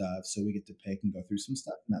tons of stuff, so we get to pick and go through some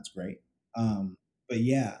stuff, and that's great. But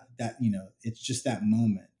yeah, that it's just that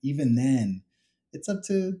moment. Even then, it's up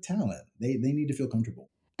to talent. They need to feel comfortable.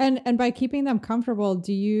 And by keeping them comfortable,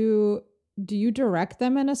 do you direct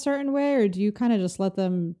them in a certain way, or do you kind of just let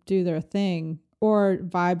them do their thing or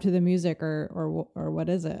vibe to the music, or what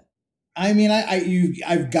is it? I mean,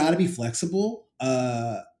 I've got to be flexible.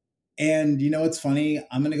 And it's funny.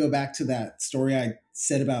 I'm going to go back to that story I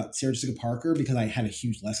said about Sarah Jessica Parker because I had a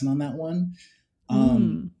huge lesson on that one.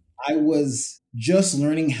 I was just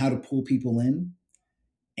learning how to pull people in,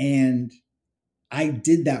 and I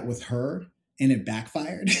did that with her, and it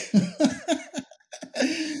backfired.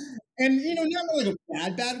 And not in like a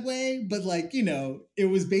bad way, but like it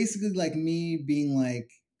was basically like me being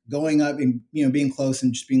like going up and being close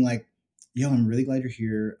and just being like, yo, I'm really glad you're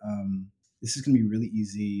here. This is gonna be really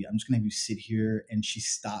easy. I'm just gonna have you sit here. And she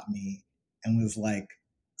stopped me and was like,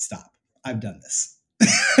 stop, I've done this.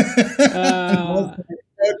 Okay.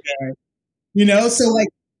 So like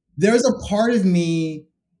there's a part of me,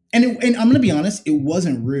 and I'm gonna be honest, it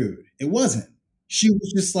wasn't rude. It wasn't. She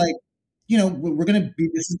was just like, we're gonna be,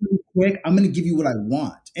 this is gonna be quick. I'm gonna give you what I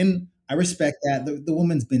want. And I respect that. The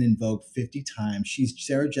woman's been in Vogue 50 times. She's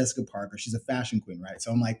Sarah Jessica Parker. She's a fashion queen, right?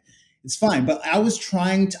 So I'm like, it's fine. But I was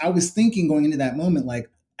thinking going into that moment, like,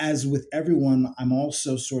 as with everyone, I'm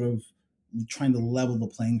also sort of trying to level the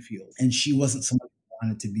playing field. And she wasn't someone who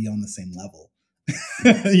wanted to be on the same level,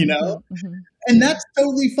 Mm-hmm. And that's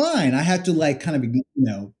totally fine. I have to like kind of,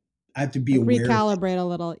 I have to be aware. Recalibrate a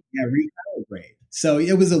little. Yeah, recalibrate. So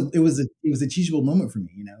it was a teachable moment for me.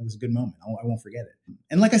 It was a good moment. I won't forget it.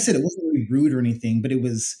 And like I said, it wasn't really rude or anything, but it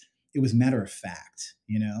was matter of fact.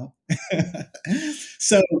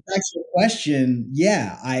 So back to your question,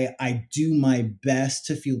 yeah, I do my best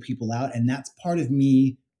to feel people out, and that's part of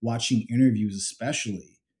me watching interviews,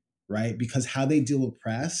 especially, right? Because how they deal with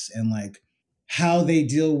press and like how they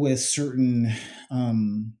deal with certain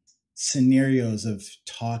scenarios of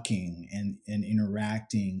talking and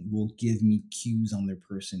interacting will give me cues on their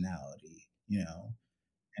personality,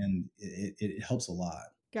 and it helps a lot.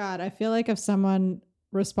 God, I feel like if someone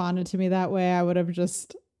responded to me that way, I would have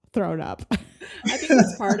just thrown up. I think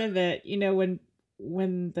that's part of it.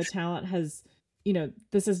 when the talent has,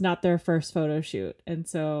 this is not their first photo shoot. And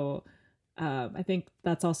so I think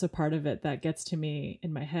that's also part of it that gets to me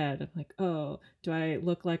in my head. I'm like, oh, do I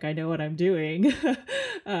look like I know what I'm doing?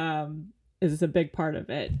 Is a big part of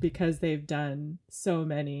it because they've done so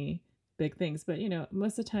many big things. But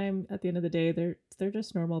most of the time, at the end of the day, they're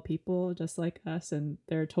just normal people, just like us, and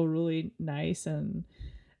they're totally nice and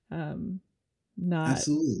not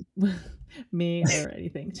Absolutely. mean or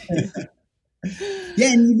anything too.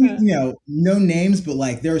 Yeah, and no names, but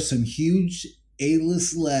like there are some huge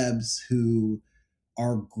A-list celebs who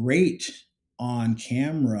are great on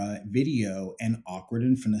camera, video, and awkward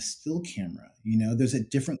in front of still camera. There's a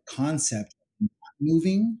different concept of not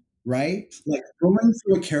moving, right? Like going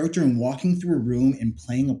through a character and walking through a room and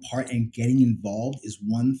playing a part and getting involved is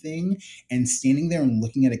one thing, and standing there and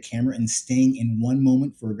looking at a camera and staying in one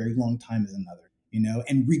moment for a very long time is another.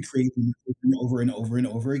 And recreating it over and over and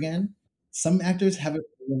over again. Some actors have a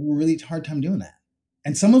really hard time doing that.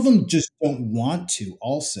 And some of them just don't want to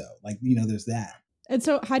also. Like, there's that. And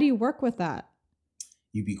so how do you work with that?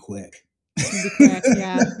 You be quick. You be quick,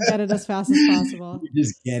 yeah. Get it as fast as possible. You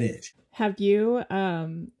just get it. Have you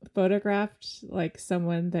photographed like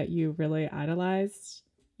someone that you really idolized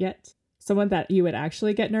yet? Someone that you would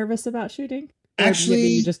actually get nervous about shooting? Or actually,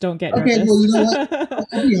 you just don't get nervous? Okay, well, you know what?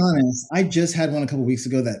 I'll be honest. I just had one a couple weeks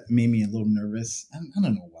ago that made me a little nervous. I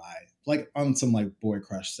don't know why. Like on some like boy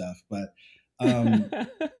crush stuff, but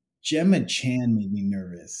Gemma Chan made me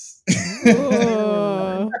nervous.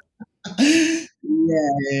 Oh.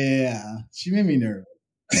 Yeah. She made me nervous.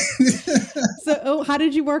 So how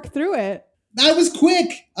did you work through it? I was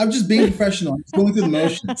quick. I'm just being professional. I'm just going through the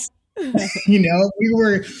motions. We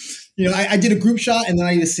were, I did a group shot and then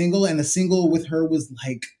I did a single, and the single with her was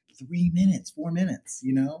like 4 minutes,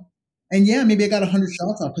 And yeah, maybe I got 100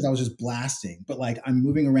 shots off because I was just blasting, but like I'm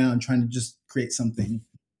moving around trying to just create something.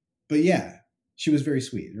 But yeah, she was very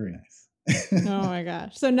sweet, very nice. Oh my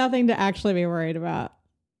gosh. So nothing to actually be worried about.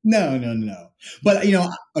 No. But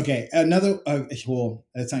okay, another, well,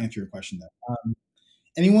 that's not answer your question though.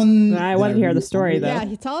 Anyone? I want to hear the story though.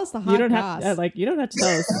 Yeah, tell us the hot You don't goss. have you don't have to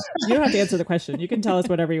tell us. You don't have to answer the question. You can tell us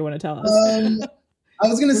whatever you want to tell us. I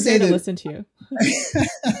was gonna say to that. Listen to you.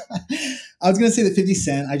 I was gonna say that 50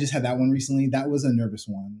 Cent. I just had that one recently. That was a nervous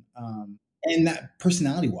one. And that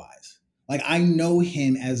personality wise, like I know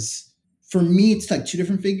him as, for me, it's like two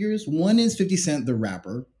different figures. One is 50 Cent, the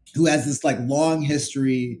rapper, who has this like long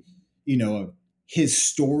history, of his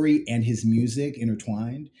story and his music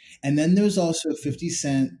intertwined. And then there's also 50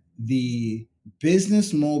 Cent, the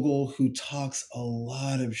business mogul who talks a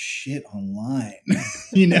lot of shit online.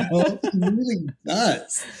 He really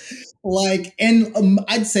does. Like, and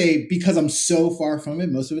I'd say because I'm so far from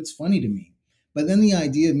it, most of it's funny to me. But then the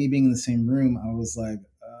idea of me being in the same room, I was like,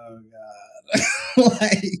 oh God.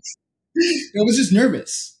 Like, I was just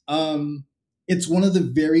nervous. It's one of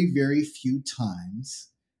the very, very few times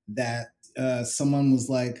that someone was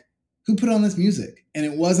like, who put on this music? And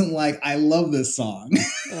it wasn't like, I love this song.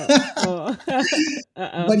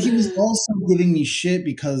 But he was also giving me shit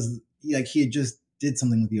because he had just did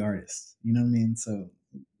something with the artist. You know what I mean? So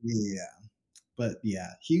yeah. But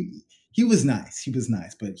yeah, he was nice. He was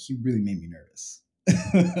nice, but he really made me nervous.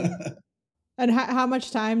 And how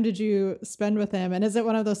much time did you spend with him? And is it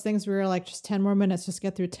one of those things where you're like, just 10 more minutes, just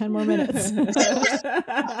get through 10 more minutes?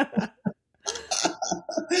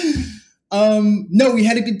 No, we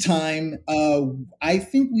had a good time. I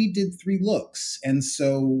think we did 3 looks. And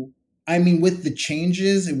so, I mean, with the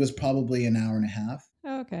changes, it was probably an hour and a half.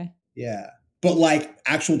 Oh, okay. Yeah. But like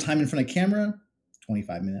actual time in front of camera,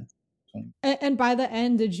 25 minutes. 20. And by the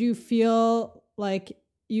end, did you feel like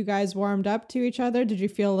you guys warmed up to each other? Did you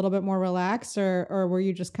feel a little bit more relaxed, or were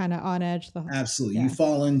you just kind of on edge? Absolutely. Yeah. You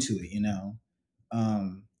fall into it,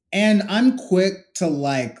 and I'm quick to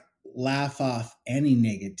like laugh off any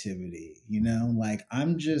negativity, like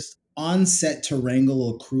I'm just on set to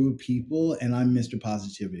wrangle a crew of people and I'm Mr.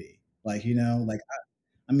 Positivity. Like, like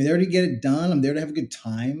I'm there to get it done. I'm there to have a good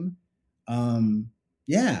time.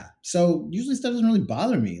 Yeah. So usually stuff doesn't really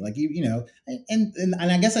bother me. Like, and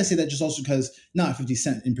I guess I say that just also because not 50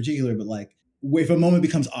 Cent in particular, but like if a moment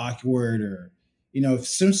becomes awkward or, if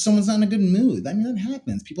someone's not in a good mood, I mean, that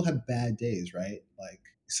happens. People have bad days, right? Like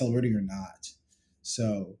celebrating or not.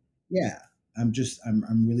 So yeah, I'm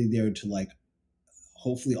really there to like,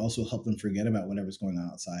 hopefully also help them forget about whatever's going on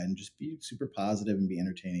outside and just be super positive and be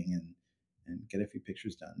entertaining and get a few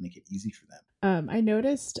pictures done, make it easy for them. I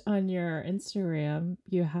noticed on your Instagram,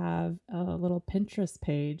 you have a little Pinterest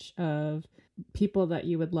page of people that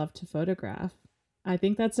you would love to photograph. I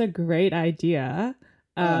think that's a great idea.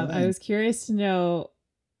 I was curious to know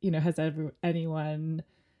has anyone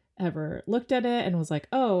ever looked at it and was like,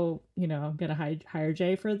 oh, I'm gonna hire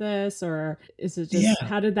Jay for this, or is it Yeah. just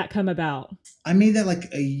how did that come about? I made that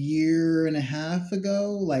like a year and a half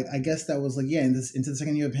ago. Like, I guess that was like, yeah, into the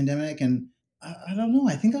second year of the pandemic. And I don't know.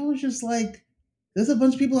 I think I was just like, there's a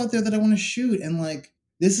bunch of people out there that I want to shoot. And like,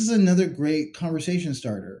 this is another great conversation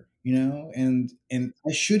starter, and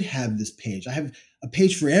I should have this page. I have a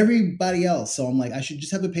page for everybody else. So I'm like, I should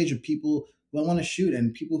just have a page of people who I want to shoot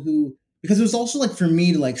and people who, because it was also like for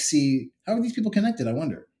me to like see how are these people connected, I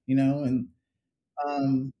wonder, and,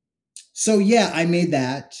 so yeah, I made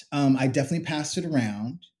that. I definitely passed it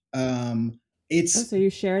around. Oh, It's so you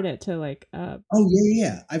shared it to like oh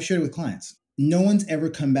yeah. I've shared it with clients. No one's ever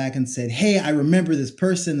come back and said, "Hey, I remember this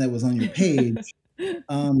person that was on your page."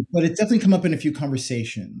 But it's definitely come up in a few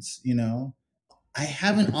conversations. I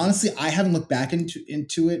haven't looked back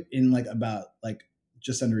into it in like about like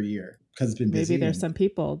just under a year because it's been busy. Maybe there's some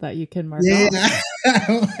people that you can mark yeah,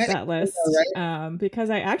 off that list. Right? Because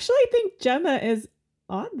I actually think Gemma is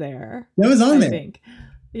on there. That was on there. I think.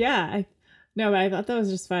 Yeah. But I thought that was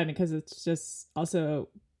just fun because it's just also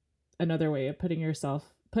another way of putting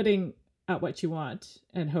out what you want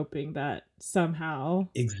and hoping that somehow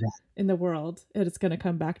in the world it's going to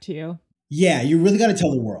come back to you. Yeah, you really got to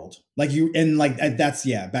tell the world. Like that's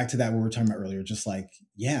back to that what we were talking about earlier, just like,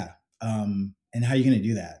 and how are you going to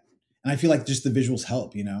do that? And I feel like just the visuals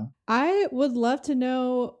help, I would love to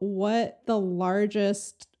know what the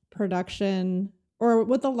largest production or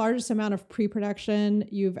what the largest amount of pre-production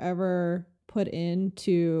you've ever put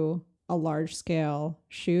into a large scale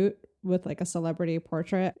shoot with like a celebrity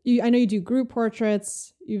portrait. I know you do group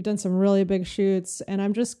portraits, you've done some really big shoots, and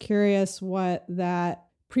I'm just curious what that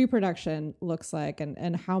pre-production looks like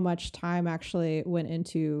and how much time actually went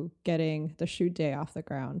into getting the shoot day off the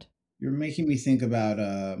ground. You're making me think about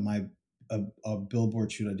a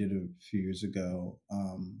billboard shoot I did a few years ago.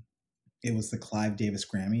 It was the Clive Davis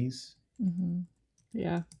Grammys. Mm-hmm.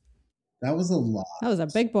 Yeah. That was a lot. That was a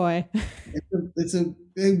big boy. It's a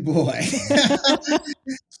big boy.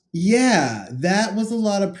 Yeah, that was a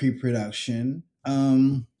lot of pre-production.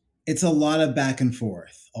 It's a lot of back and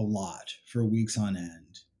forth, a lot for weeks on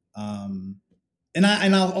end. And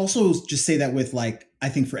I'll also just say that with like, I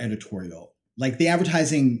think for editorial, like the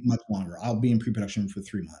advertising much longer. I'll be in pre-production for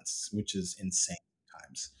 3 months, which is insane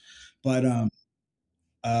times. But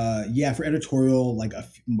for editorial, like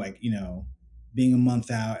being a month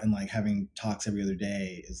out and like having talks every other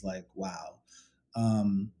day is like, wow.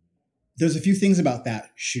 There's a few things about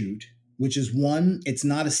that shoot, which is one, it's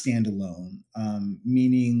not a standalone,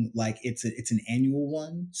 meaning like it's an annual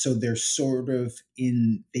one. So they're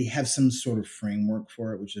they have some sort of framework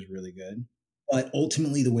for it, which is really good. But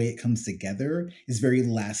ultimately the way it comes together is very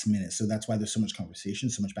last minute. So that's why there's so much conversation,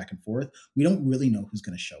 so much back and forth. We don't really know who's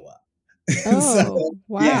going to show up. Oh,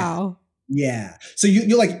 wow. Yeah. So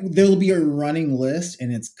you're like, there'll be a running list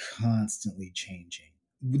and it's constantly changing.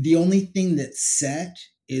 The only thing that's set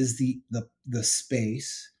is the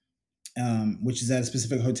space, which is at a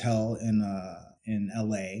specific hotel in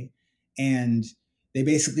LA, and they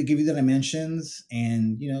basically give you the dimensions,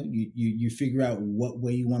 and you figure out what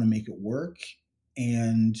way you want to make it work,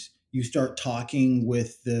 and you start talking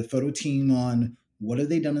with the photo team on what have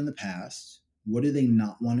they done in the past, what do they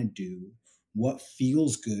not want to do, what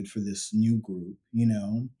feels good for this new group.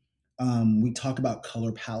 We talk about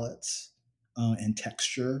color palettes and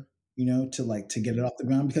texture, to get it off the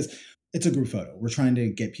ground, because it's a group photo. We're trying to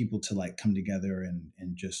get people to like come together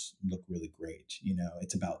and just look really great.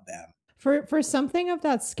 It's about them. For something of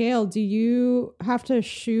that scale, do you actually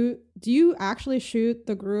shoot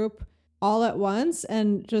the group all at once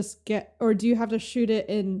and or do you have to shoot it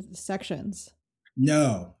in sections?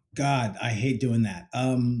 No, God, I hate doing that.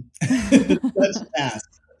 That's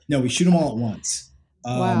fast. No, we shoot them all at once.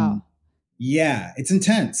 Wow. Yeah, it's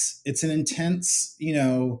intense. It's an intense,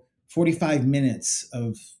 45 minutes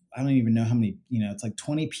of, I don't even know how many, it's like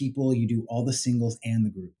 20 people. You do all the singles and the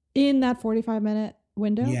group. In that 45-minute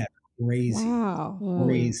window? Yeah, crazy. Wow.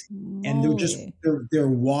 Crazy. And they're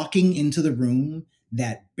walking into the room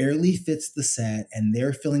that barely fits the set, and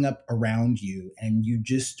they're filling up around you, and you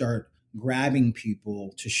just start grabbing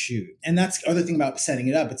people to shoot. And that's the other thing about setting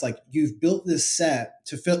it up. It's like you've built this set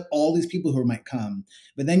to fit all these people who might come,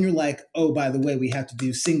 but then you're like, oh, by the way, we have to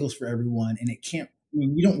do singles for everyone, and it can't,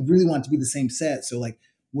 you don't really want it to be the same set. So like,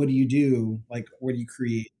 what do you do? Like, where do you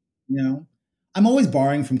create? I'm always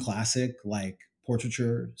borrowing from classic like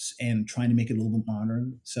portraiture and trying to make it a little bit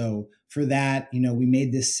modern. So for that, we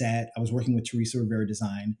made this set. I was working with Teresa Rivera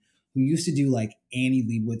Design, who used to do like Annie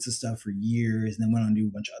Leibovitz stuff for years, and then went on to do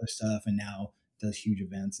a bunch of other stuff, and now does huge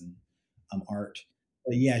events and art.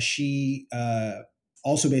 But yeah, she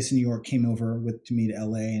also based in New York came over with to me to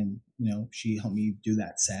LA, and she helped me do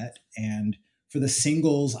that set. And for the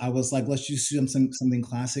singles, I was like, let's just do something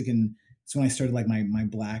classic. And it's when I started like my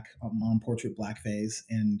black on portrait black phase,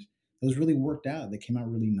 and those really worked out. They came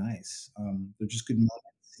out really nice. They're just good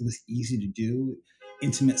moments. It was easy to do,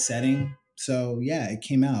 intimate setting. So yeah, it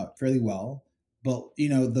came out fairly well. But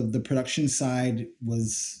the production side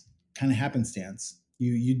was kind of happenstance.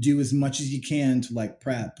 You do as much as you can to like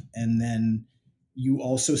prep, and then you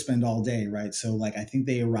also spend all day, right? So like I think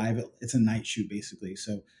they arrive at, it's a night shoot basically.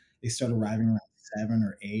 So they start arriving around 7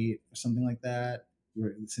 or 8 or something like that.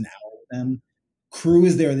 Where it's an hour with them. Crew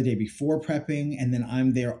is there the day before prepping, and then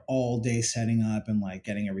I'm there all day setting up and like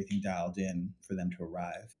getting everything dialed in for them to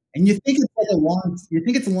arrive. And you think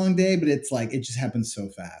it's a long day, but it's like it just happens so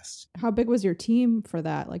fast. How big was your team for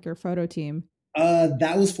that? Like your photo team?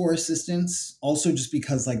 That was 4 assistants. Also, just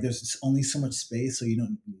because like there's only so much space, so you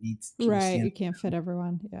don't need people Right. standing. You can't fit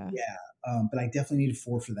everyone. Yeah. Yeah, but I definitely needed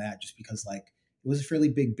 4 for that, just because like it was a fairly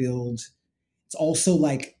big build. It's also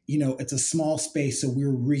like it's a small space, so we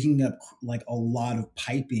were rigging up like a lot of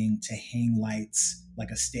piping to hang lights like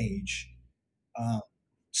a stage, um,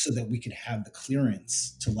 so that we could have the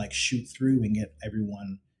clearance to like shoot through and get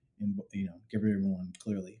everyone and give everyone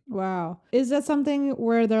clearly. Wow. Is that something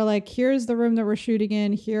where they're like, here's the room that we're shooting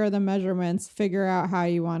in, here are the measurements, figure out how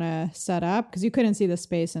you want to set up? Because you couldn't see the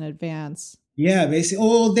space in advance. Yeah, basically.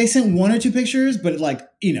 Oh, they sent 1 or 2 pictures, but like,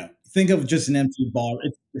 think of just an empty ball.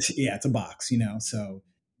 It's a box, So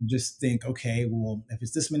just think, okay, well, if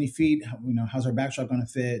it's this many feet, how's our backdrop going to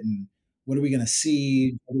fit, and what are we going to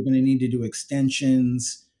see? Are we going to need to do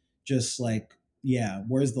extensions? Just like, yeah,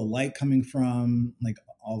 where's the light coming from? Like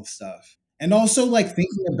all the stuff, and also like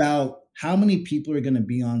thinking about how many people are going to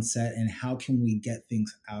be on set and how can we get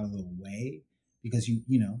things out of the way, because you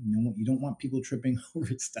don't want people tripping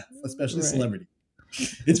over stuff, especially Right. celebrity.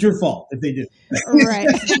 It's your fault if they do. Right.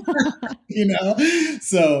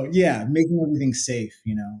 So yeah, making everything safe,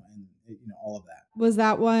 and all of that. Was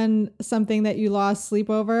that one something that you lost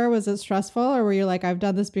sleep over? Was it stressful, or were you like, I've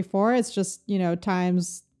done this before, it's just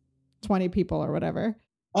times 20 people or whatever?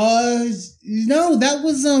 No, that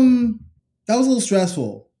was a little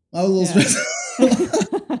stressful. That was a little stressful.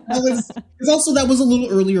 That was a little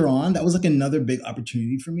earlier on. That was like another big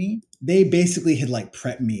opportunity for me. They basically had like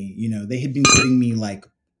prepped me. They had been giving me like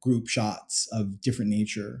group shots of different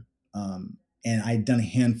nature, and I'd done a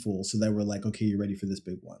handful, so they were like, "Okay, you're ready for this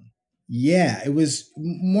big one." Yeah, it was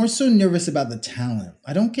more so nervous about the talent.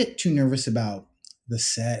 I don't get too nervous about the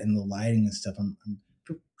set and the lighting and stuff. I'm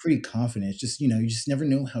pretty confident. It's just you just never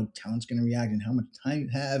know how talent's going to react and how much time you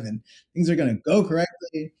have, and things are going to go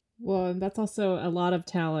correctly. Well, and that's also a lot of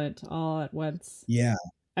talent all at once. Yeah.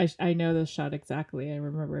 I know this shot exactly. I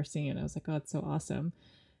remember seeing it. I was like, oh, it's so awesome.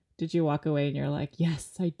 Did you walk away and you're like,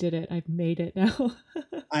 yes, I did it. I've made it now?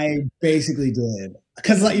 I basically did.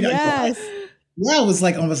 Because yes. I was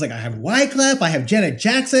like almost like I have Wyclef, I have Janet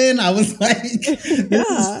Jackson. I was like, it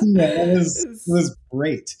was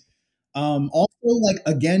great. Also, like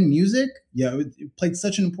again, music. Yeah, it played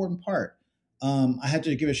such an important part. I had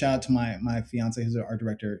to give a shout out to my fiance, who's an art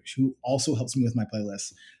director, who also helps me with my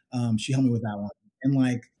playlist. She helped me with that one, and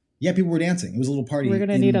like, yeah, people were dancing. It was a little party. We're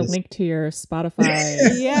gonna need a link to your Spotify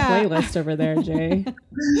playlist over there, Jay.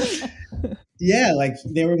 Yeah, like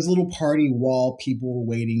there was a little party while people were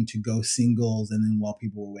waiting to go singles, and then while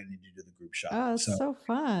people were waiting to do the group shot. Oh, it's so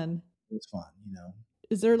fun. It was fun,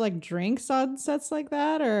 Is there like drinks on sets like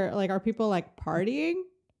that, or like are people like partying?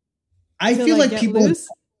 I feel like people. Loose?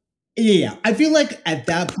 Yeah, I feel like at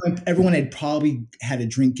that point, everyone had probably had a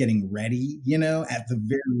drink getting ready, at the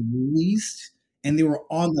very least. And they were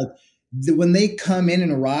on when they come in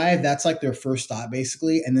and arrive, that's like their first stop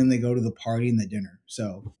basically. And then they go to the party and the dinner.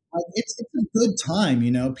 So it's a good time,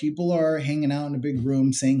 people are hanging out in a big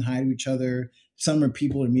room, saying hi to each other. Some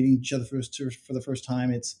people are meeting each other for the first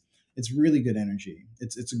time. It's really good energy.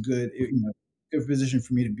 It's a good, good position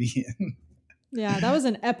for me to be in. Yeah, that was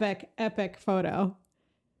an epic photo.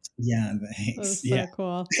 Yeah, thanks. That was so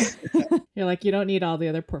cool. You're like, you don't need all the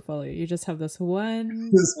other portfolio. You just have this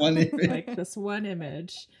one image. Like this one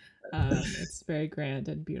image. It's very grand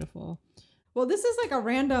and beautiful. Well, this is like a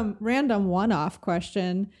random one-off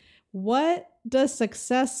question. What does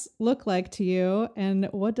success look like to you, and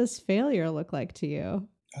what does failure look like to you?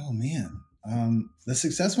 Oh man. The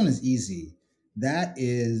success one is easy. That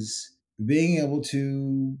is being able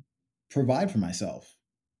to provide for myself,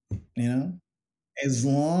 As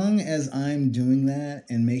long as I'm doing that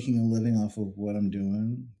and making a living off of what I'm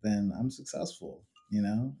doing, then I'm successful.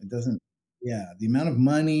 It doesn't Yeah, the amount of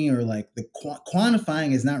money or like the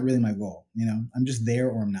quantifying is not really my goal. I'm just there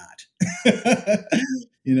or I'm not.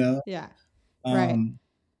 you know, Yeah. Right. um,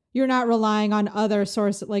 You're not relying on other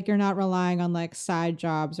sources, like you're not relying on like side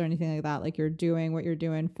jobs or anything like that. Like you're doing what you're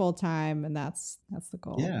doing full time, and that's the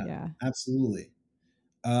goal. yeah, Yeah. absolutely.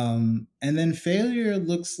 And then failure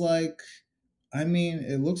looks like, I mean,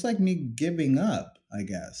 it looks like me giving up, I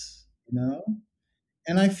guess,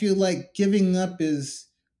 And I feel like giving up is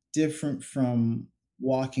different from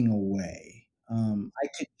walking away. I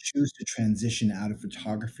could choose to transition out of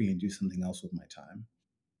photography and do something else with my time.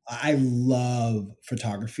 I love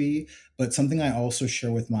photography, but something I also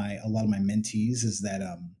share with my a lot of my mentees is that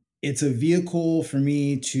it's a vehicle for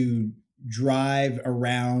me to drive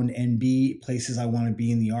around and be places I want to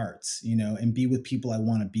be in the arts, and be with people I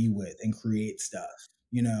want to be with and create stuff,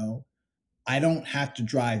 I don't have to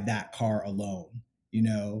drive that car alone,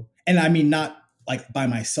 And I mean, not like by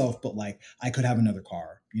myself, but like I could have another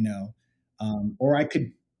car, or I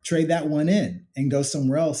could trade that one in and go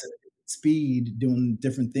somewhere else at speed, doing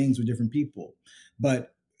different things with different people.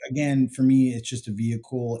 But again, for me, it's just a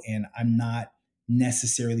vehicle, and I'm not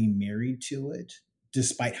necessarily married to it,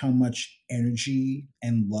 despite how much energy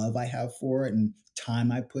and love I have for it and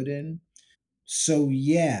time I put in. So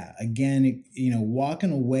yeah, again,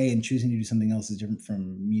 walking away and choosing to do something else is different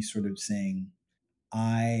from me sort of saying,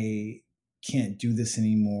 I can't do this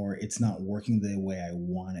anymore. It's not working the way I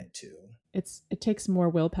want it to. It takes more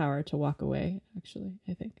willpower to walk away, actually,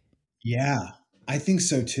 I think. Yeah, I think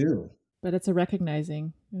so too. But it's a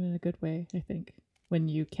recognizing in a good way, I think, when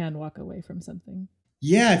you can walk away from something.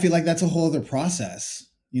 Yeah, I feel like that's a whole other process,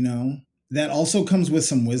 that also comes with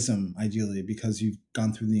some wisdom, ideally, because you've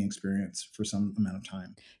gone through the experience for some amount of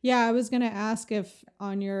time. Yeah, I was going to ask if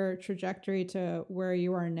on your trajectory to where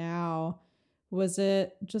you are now, was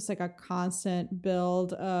it just like a constant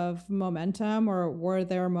build of momentum, or were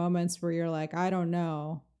there moments where you're like, I don't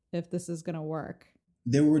know if this is going to work?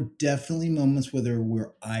 There were definitely moments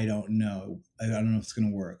where I don't know. I don't know if it's going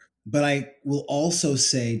to work. But I will also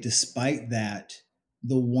say, despite that,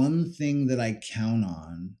 the one thing that I count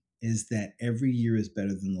on is that every year is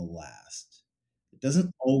better than the last. It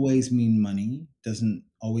doesn't always mean money, doesn't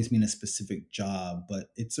always mean a specific job, but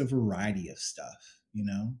it's a variety of stuff.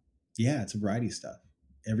 Yeah, it's a variety of stuff.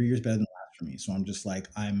 Every year is better than the last for me. So I'm just like,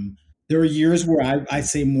 there are years where I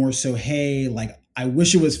say more so, hey, like I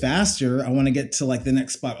wish it was faster. I want to get to like the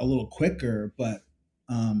next spot a little quicker, but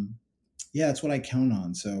um yeah, that's what I count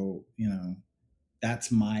on. So,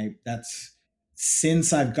 that's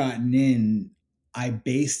since I've gotten in, I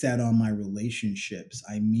base that on my relationships.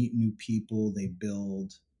 I meet new people, they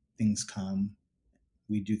build, things come,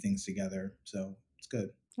 we do things together. So it's good.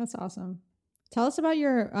 That's awesome. Tell us about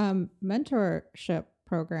your mentorship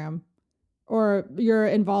program or your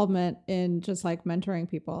involvement in just like mentoring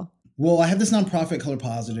people. Well, I have this nonprofit, Color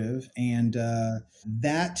Positive, and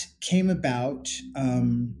that came about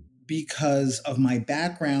because of my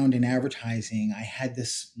background in advertising. I had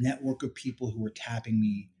this network of people who were tapping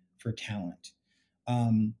me for talent.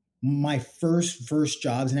 My first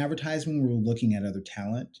jobs in advertising were looking at other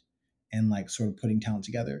talent and like sort of putting talent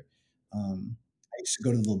together. I used to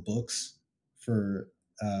go to the little books for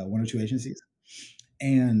one or two agencies,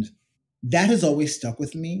 and that has always stuck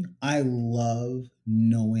with me. I love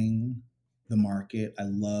knowing the market. I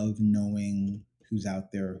love knowing who's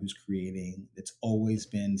out there, who's creating. It's always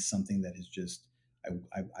been something that has just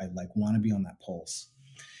I like want to be on that pulse.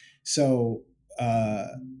 So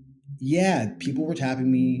yeah, people were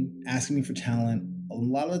tapping me, asking me for talent. A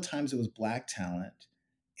lot of the times it was Black talent.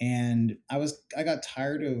 And I got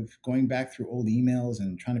tired of going back through old emails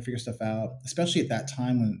and trying to figure stuff out, especially at that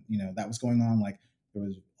time when, that was going on. Like there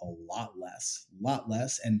was a lot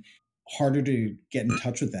less and harder to get in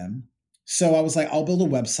touch with them. So I was like, I'll build a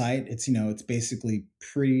website. It's basically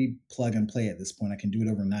pretty plug and play at this point. I can do it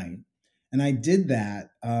overnight. And I did that,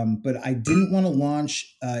 but I didn't want to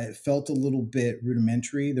launch. It felt a little bit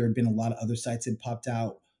rudimentary. There had been a lot of other sites that popped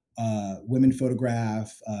out, Women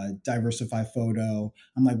Photograph, Diversify Photo.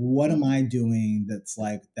 I'm like, what am I doing that's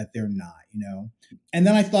like that they're not? And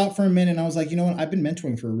then I thought for a minute and I was like, you know what? I've been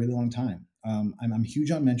mentoring for a really long time. I'm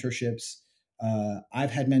huge on mentorships.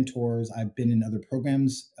 I've had mentors. I've been in other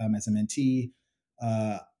programs as a mentee.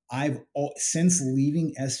 Uh, since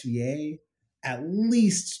leaving SVA, at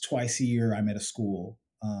least twice a year, I'm at a school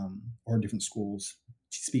or different schools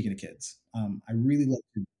speaking to kids. I really love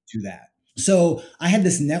to do that. So I had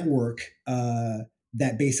this network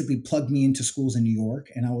that basically plugged me into schools in New York.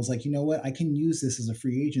 And I was like, you know what? I can use this as a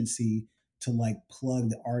free agency to like plug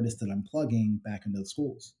the artists that I'm plugging back into the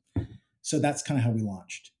schools. So that's kind of how we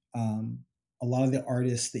launched. a lot of the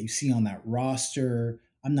artists that you see on that roster,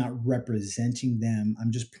 I'm not representing them.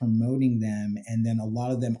 I'm just promoting them. And then a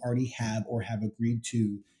lot of them already have or have agreed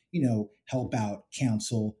to, help out,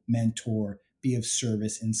 counsel, mentor, be of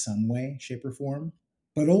service in some way, shape, or form.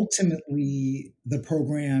 But ultimately, the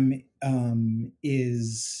program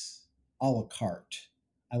is a la carte.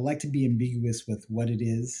 I like to be ambiguous with what it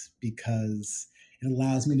is because it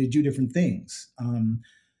allows me to do different things.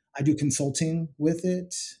 I do consulting with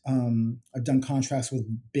it. I've done contracts with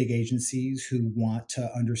big agencies who want to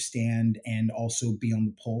understand and also be on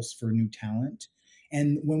the pulse for new talent.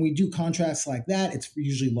 And when we do contracts like that, it's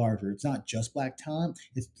usually larger. It's not just Black talent,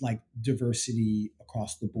 it's like diversity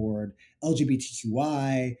across the board,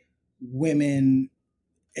 LGBTQI, women,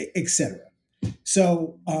 etc.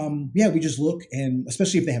 So yeah, we just look, and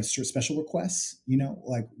especially if they have special requests,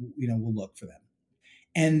 we'll look for them.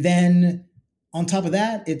 And then on top of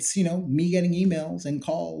that, it's, me getting emails and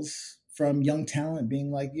calls from young talent being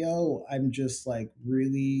like, yo, I'm just like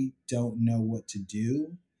really don't know what to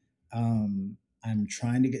do. I'm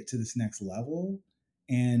trying to get to this next level.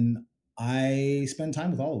 And I spend time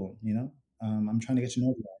with all of them, I'm trying to get to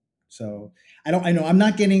know them. So I know I'm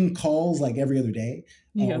not getting calls like every other day.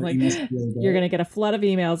 Yeah, Or like emails every other you're day. gonna get a flood of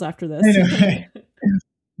emails after this. I know, right?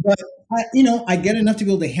 But I get enough to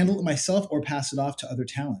be able to handle it myself or pass it off to other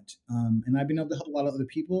talent. And I've been able to help a lot of other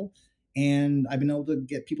people, and I've been able to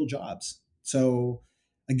get people jobs. So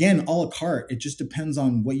again, a la carte. It just depends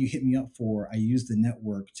on what you hit me up for. I use the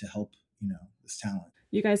network to help, this talent.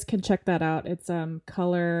 You guys can check that out. It's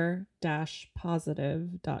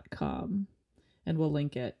color-positive.com, and we'll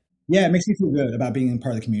link it. Yeah, it makes me feel good about being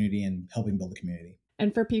part of the community and helping build the community.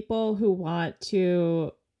 And for people who want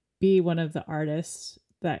to be one of the artists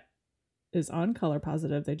that is on Color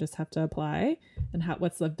Positive, they just have to apply. And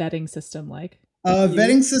what's the vetting system like?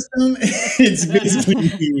 Vetting system, it's basically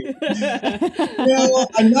me.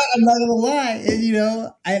 I'm not gonna lie.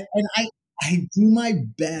 I do my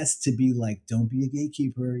best to be like, don't be a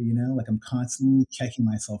gatekeeper, like I'm constantly checking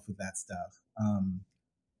myself with that stuff.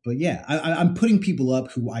 But yeah, I'm putting people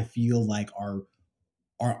up who I feel like are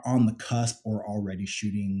on the cusp or already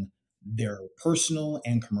shooting their personal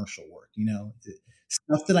and commercial work,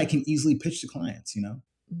 stuff that I can easily pitch to clients,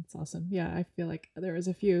 That's awesome. Yeah, I feel like there was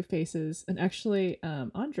a few faces, and actually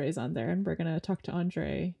Andre's on there, and we're going to talk to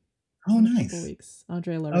Andre in a couple weeks.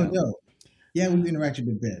 Andre Leroux. Oh, no. Yeah, we've interacted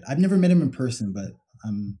a bit. I've never met him in person, but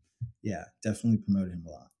yeah, definitely promoted him a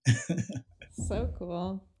lot. So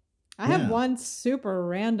cool. I have one super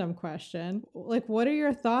random question. Like, what are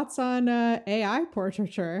your thoughts on AI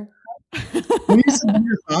portraiture? When you said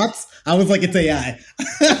your thoughts, I was like, it's AI.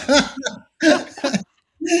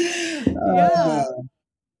 Yeah.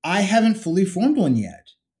 I haven't fully formed one yet.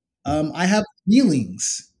 I have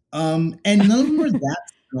feelings, and none of them are that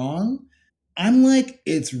strong. I'm like,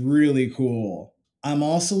 it's really cool. I'm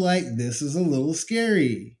also like, this is a little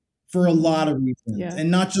scary for a lot of reasons,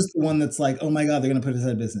 and not just the one that's like, oh my God, they're going to put us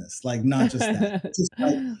out of business. Like, not just that. It's just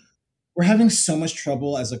like, we're having so much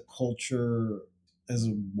trouble as a culture, as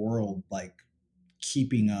a world, like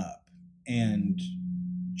keeping up. And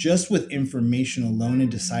just with information alone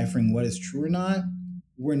and deciphering what is true or not,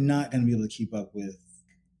 we're not going to be able to keep up with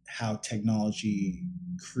how technology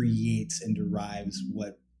creates and derives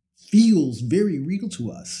what feels very real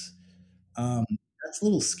to us. That's a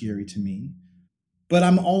little scary to me. But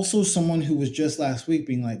I'm also someone who was just last week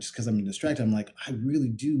being like, just because I'm distracted, I'm like, I really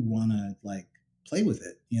do want to like play with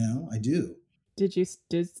it. I do. Did you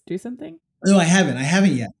do something? No, I haven't. I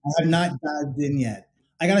haven't yet. I have not dived in yet.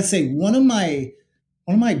 I gotta say, one of my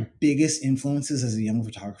biggest influences as a young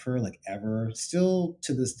photographer, like ever, still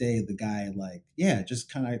to this day, the guy, like, yeah, just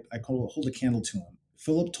kind of, I hold a candle to him.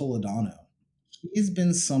 Philip Toledano. He's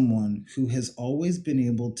been someone who has always been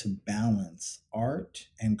able to balance art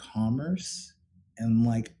and commerce. And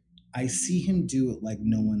like, I see him do it like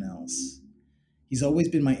no one else. He's always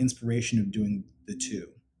been my inspiration of doing the two.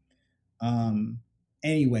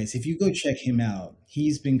 Anyways, if you go check him out,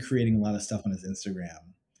 he's been creating a lot of stuff on his Instagram.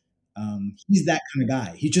 He's that kind of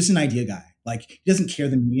guy. He's just an idea guy. Like, he doesn't care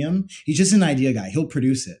the medium. He's just an idea guy. He'll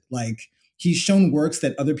produce it. Like, he's shown works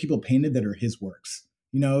that other people painted that are his works.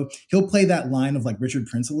 He'll play that line of like Richard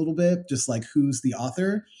Prince a little bit, just like who's the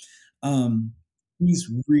author. He's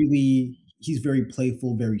very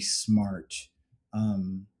playful, very smart.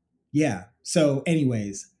 Yeah. So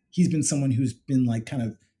anyways, he's been someone who's been like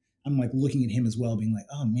I'm like looking at him as well, being like,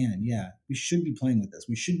 oh man, yeah, we should be playing with this.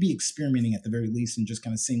 We should be experimenting at the very least and just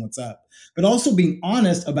kind of seeing what's up, but also being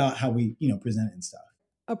honest about how we, present it and stuff.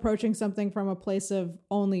 Approaching something from a place of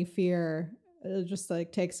only fear just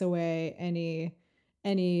like takes away any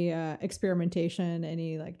any experimentation,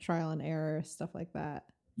 any like trial and error, stuff like that.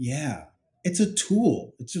 Yeah. It's a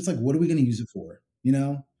tool. It's just like, what are we going to use it for? You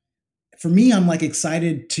know, for me, I'm like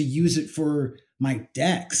excited to use it for my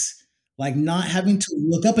decks, like not having to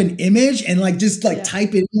look up an image and like just like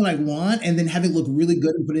type in what I want and then have it look really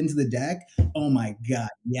good and put it into the deck. Oh my God.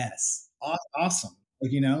 Yes. Awesome.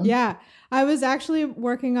 Like, you know? Yeah. I was actually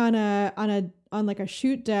working on like a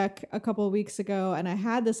shoot deck a couple of weeks ago, and I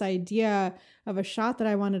had this idea of a shot that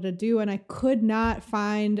I wanted to do, and I could not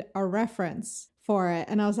find a reference for it.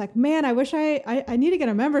 And I was like, man, I wish I need to get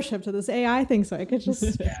a membership to this AI thing so I could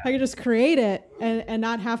just I could just create it and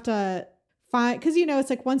not have to find, because you know, it's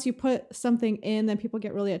like once you put something in, then people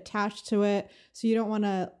get really attached to it. So you don't want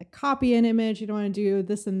to like copy an image, you don't want to do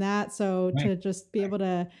this and that. So to just be able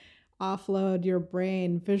to offload your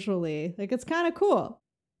brain visually, like it's kind of cool.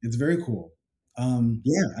 It's very cool.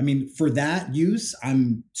 Yeah, I mean, for that use,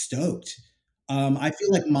 I'm stoked. I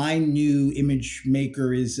feel like my new image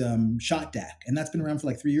maker is Shot Deck, and that's been around for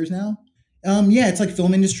like 3 years now. Yeah, it's like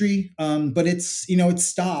film industry, but it's, you know, it's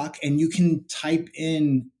stock, and you can type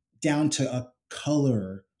in down to a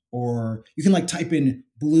color, or you can like type in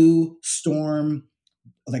blue storm,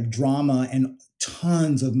 like drama, and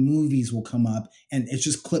tons of movies will come up, and it's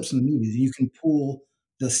just clips from the movies, and you can pull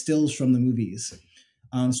the stills from the movies.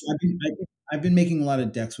 So I've been making a lot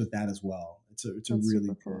of decks with that as well. It's a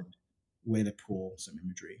really good way to pull some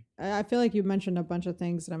imagery. I feel like you mentioned a bunch of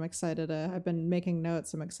things that I'm excited to. I've been making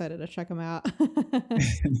notes. I'm excited to check them out.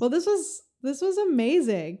 Well, this was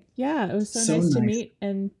amazing. Yeah, it was so nice to meet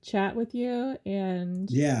and chat with you, and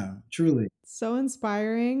yeah, truly so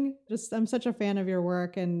inspiring. Just I'm such a fan of your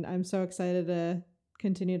work, and I'm so excited to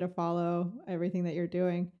continue to follow everything that you're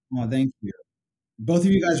doing. Oh, thank you. Both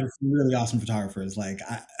of you guys are really awesome photographers.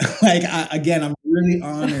 Again, I'm really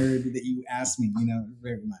honored that you asked me, you know,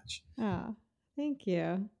 very much. Oh, thank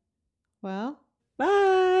you. Well,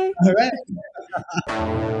 bye. All right.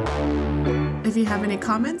 If you have any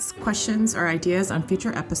comments, questions, or ideas on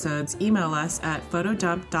future episodes, email us at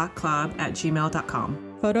photodump.club@gmail.com.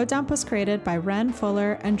 Photodump was created by Ren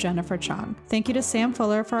Fuller and Jennifer Chong. Thank you to Sam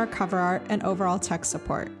Fuller for our cover art and overall tech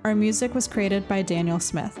support. Our music was created by Daniel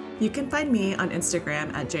Smith. You can find me on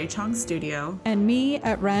Instagram at jchongstudio. And me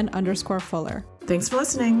at Ren_Fuller. Thanks for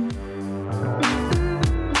listening.